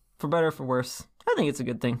 for better or for worse. I think it's a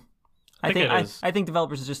good thing. I think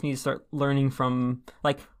developers just need to start learning from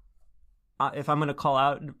like. If I'm going to call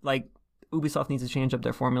out, like Ubisoft needs to change up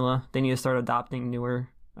their formula. They need to start adopting newer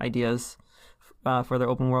ideas for their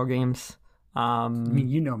open world games. I mean,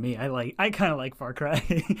 you know me. I kind of like Far Cry.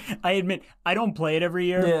 I admit I don't play it every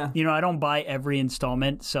year. Yeah. I don't buy every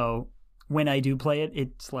installment. So when I do play it,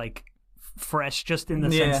 it's like fresh, just in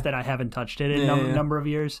the sense that I haven't touched it in a number of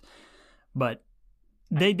years. But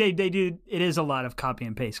they do. It is a lot of copy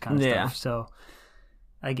and paste kind of stuff. So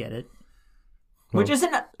I get it. Which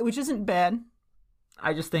isn't bad.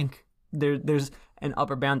 I just think there's an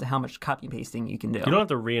upper bound to how much copy pasting you can do. You don't have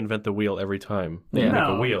to reinvent the wheel every time you make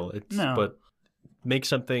a wheel. But make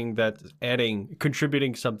something that's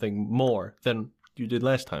contributing something more than you did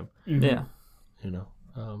last time. Mm-hmm. Yeah.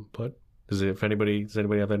 But does anybody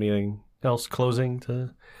have anything else closing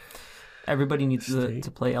to? Everybody needs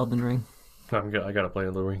to play Elden Ring. I gotta play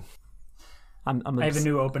Elden Ring. I have a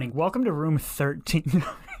new opening. Welcome to room 13.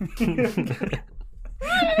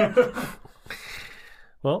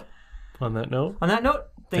 Well, on that note,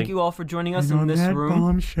 Thank you all for joining us in this room.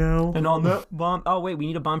 Bombshell. And on that bomb. Oh wait, we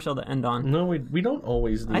need a bombshell to end on. No, we don't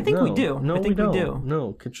always do. I think we do. No, I think we don't. we do.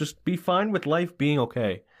 No, could just be fine with life being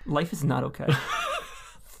okay. Life is not okay.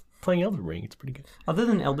 Playing Elden Ring, it's pretty good. Other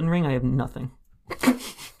than Elden Ring, I have nothing.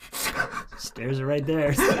 Stairs are right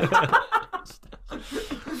there.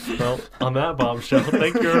 Well, on that bombshell,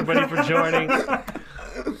 thank you everybody for joining.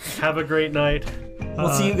 Have a great night.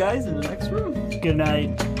 We'll see you guys in the next room. Good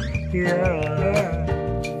night. Yeah.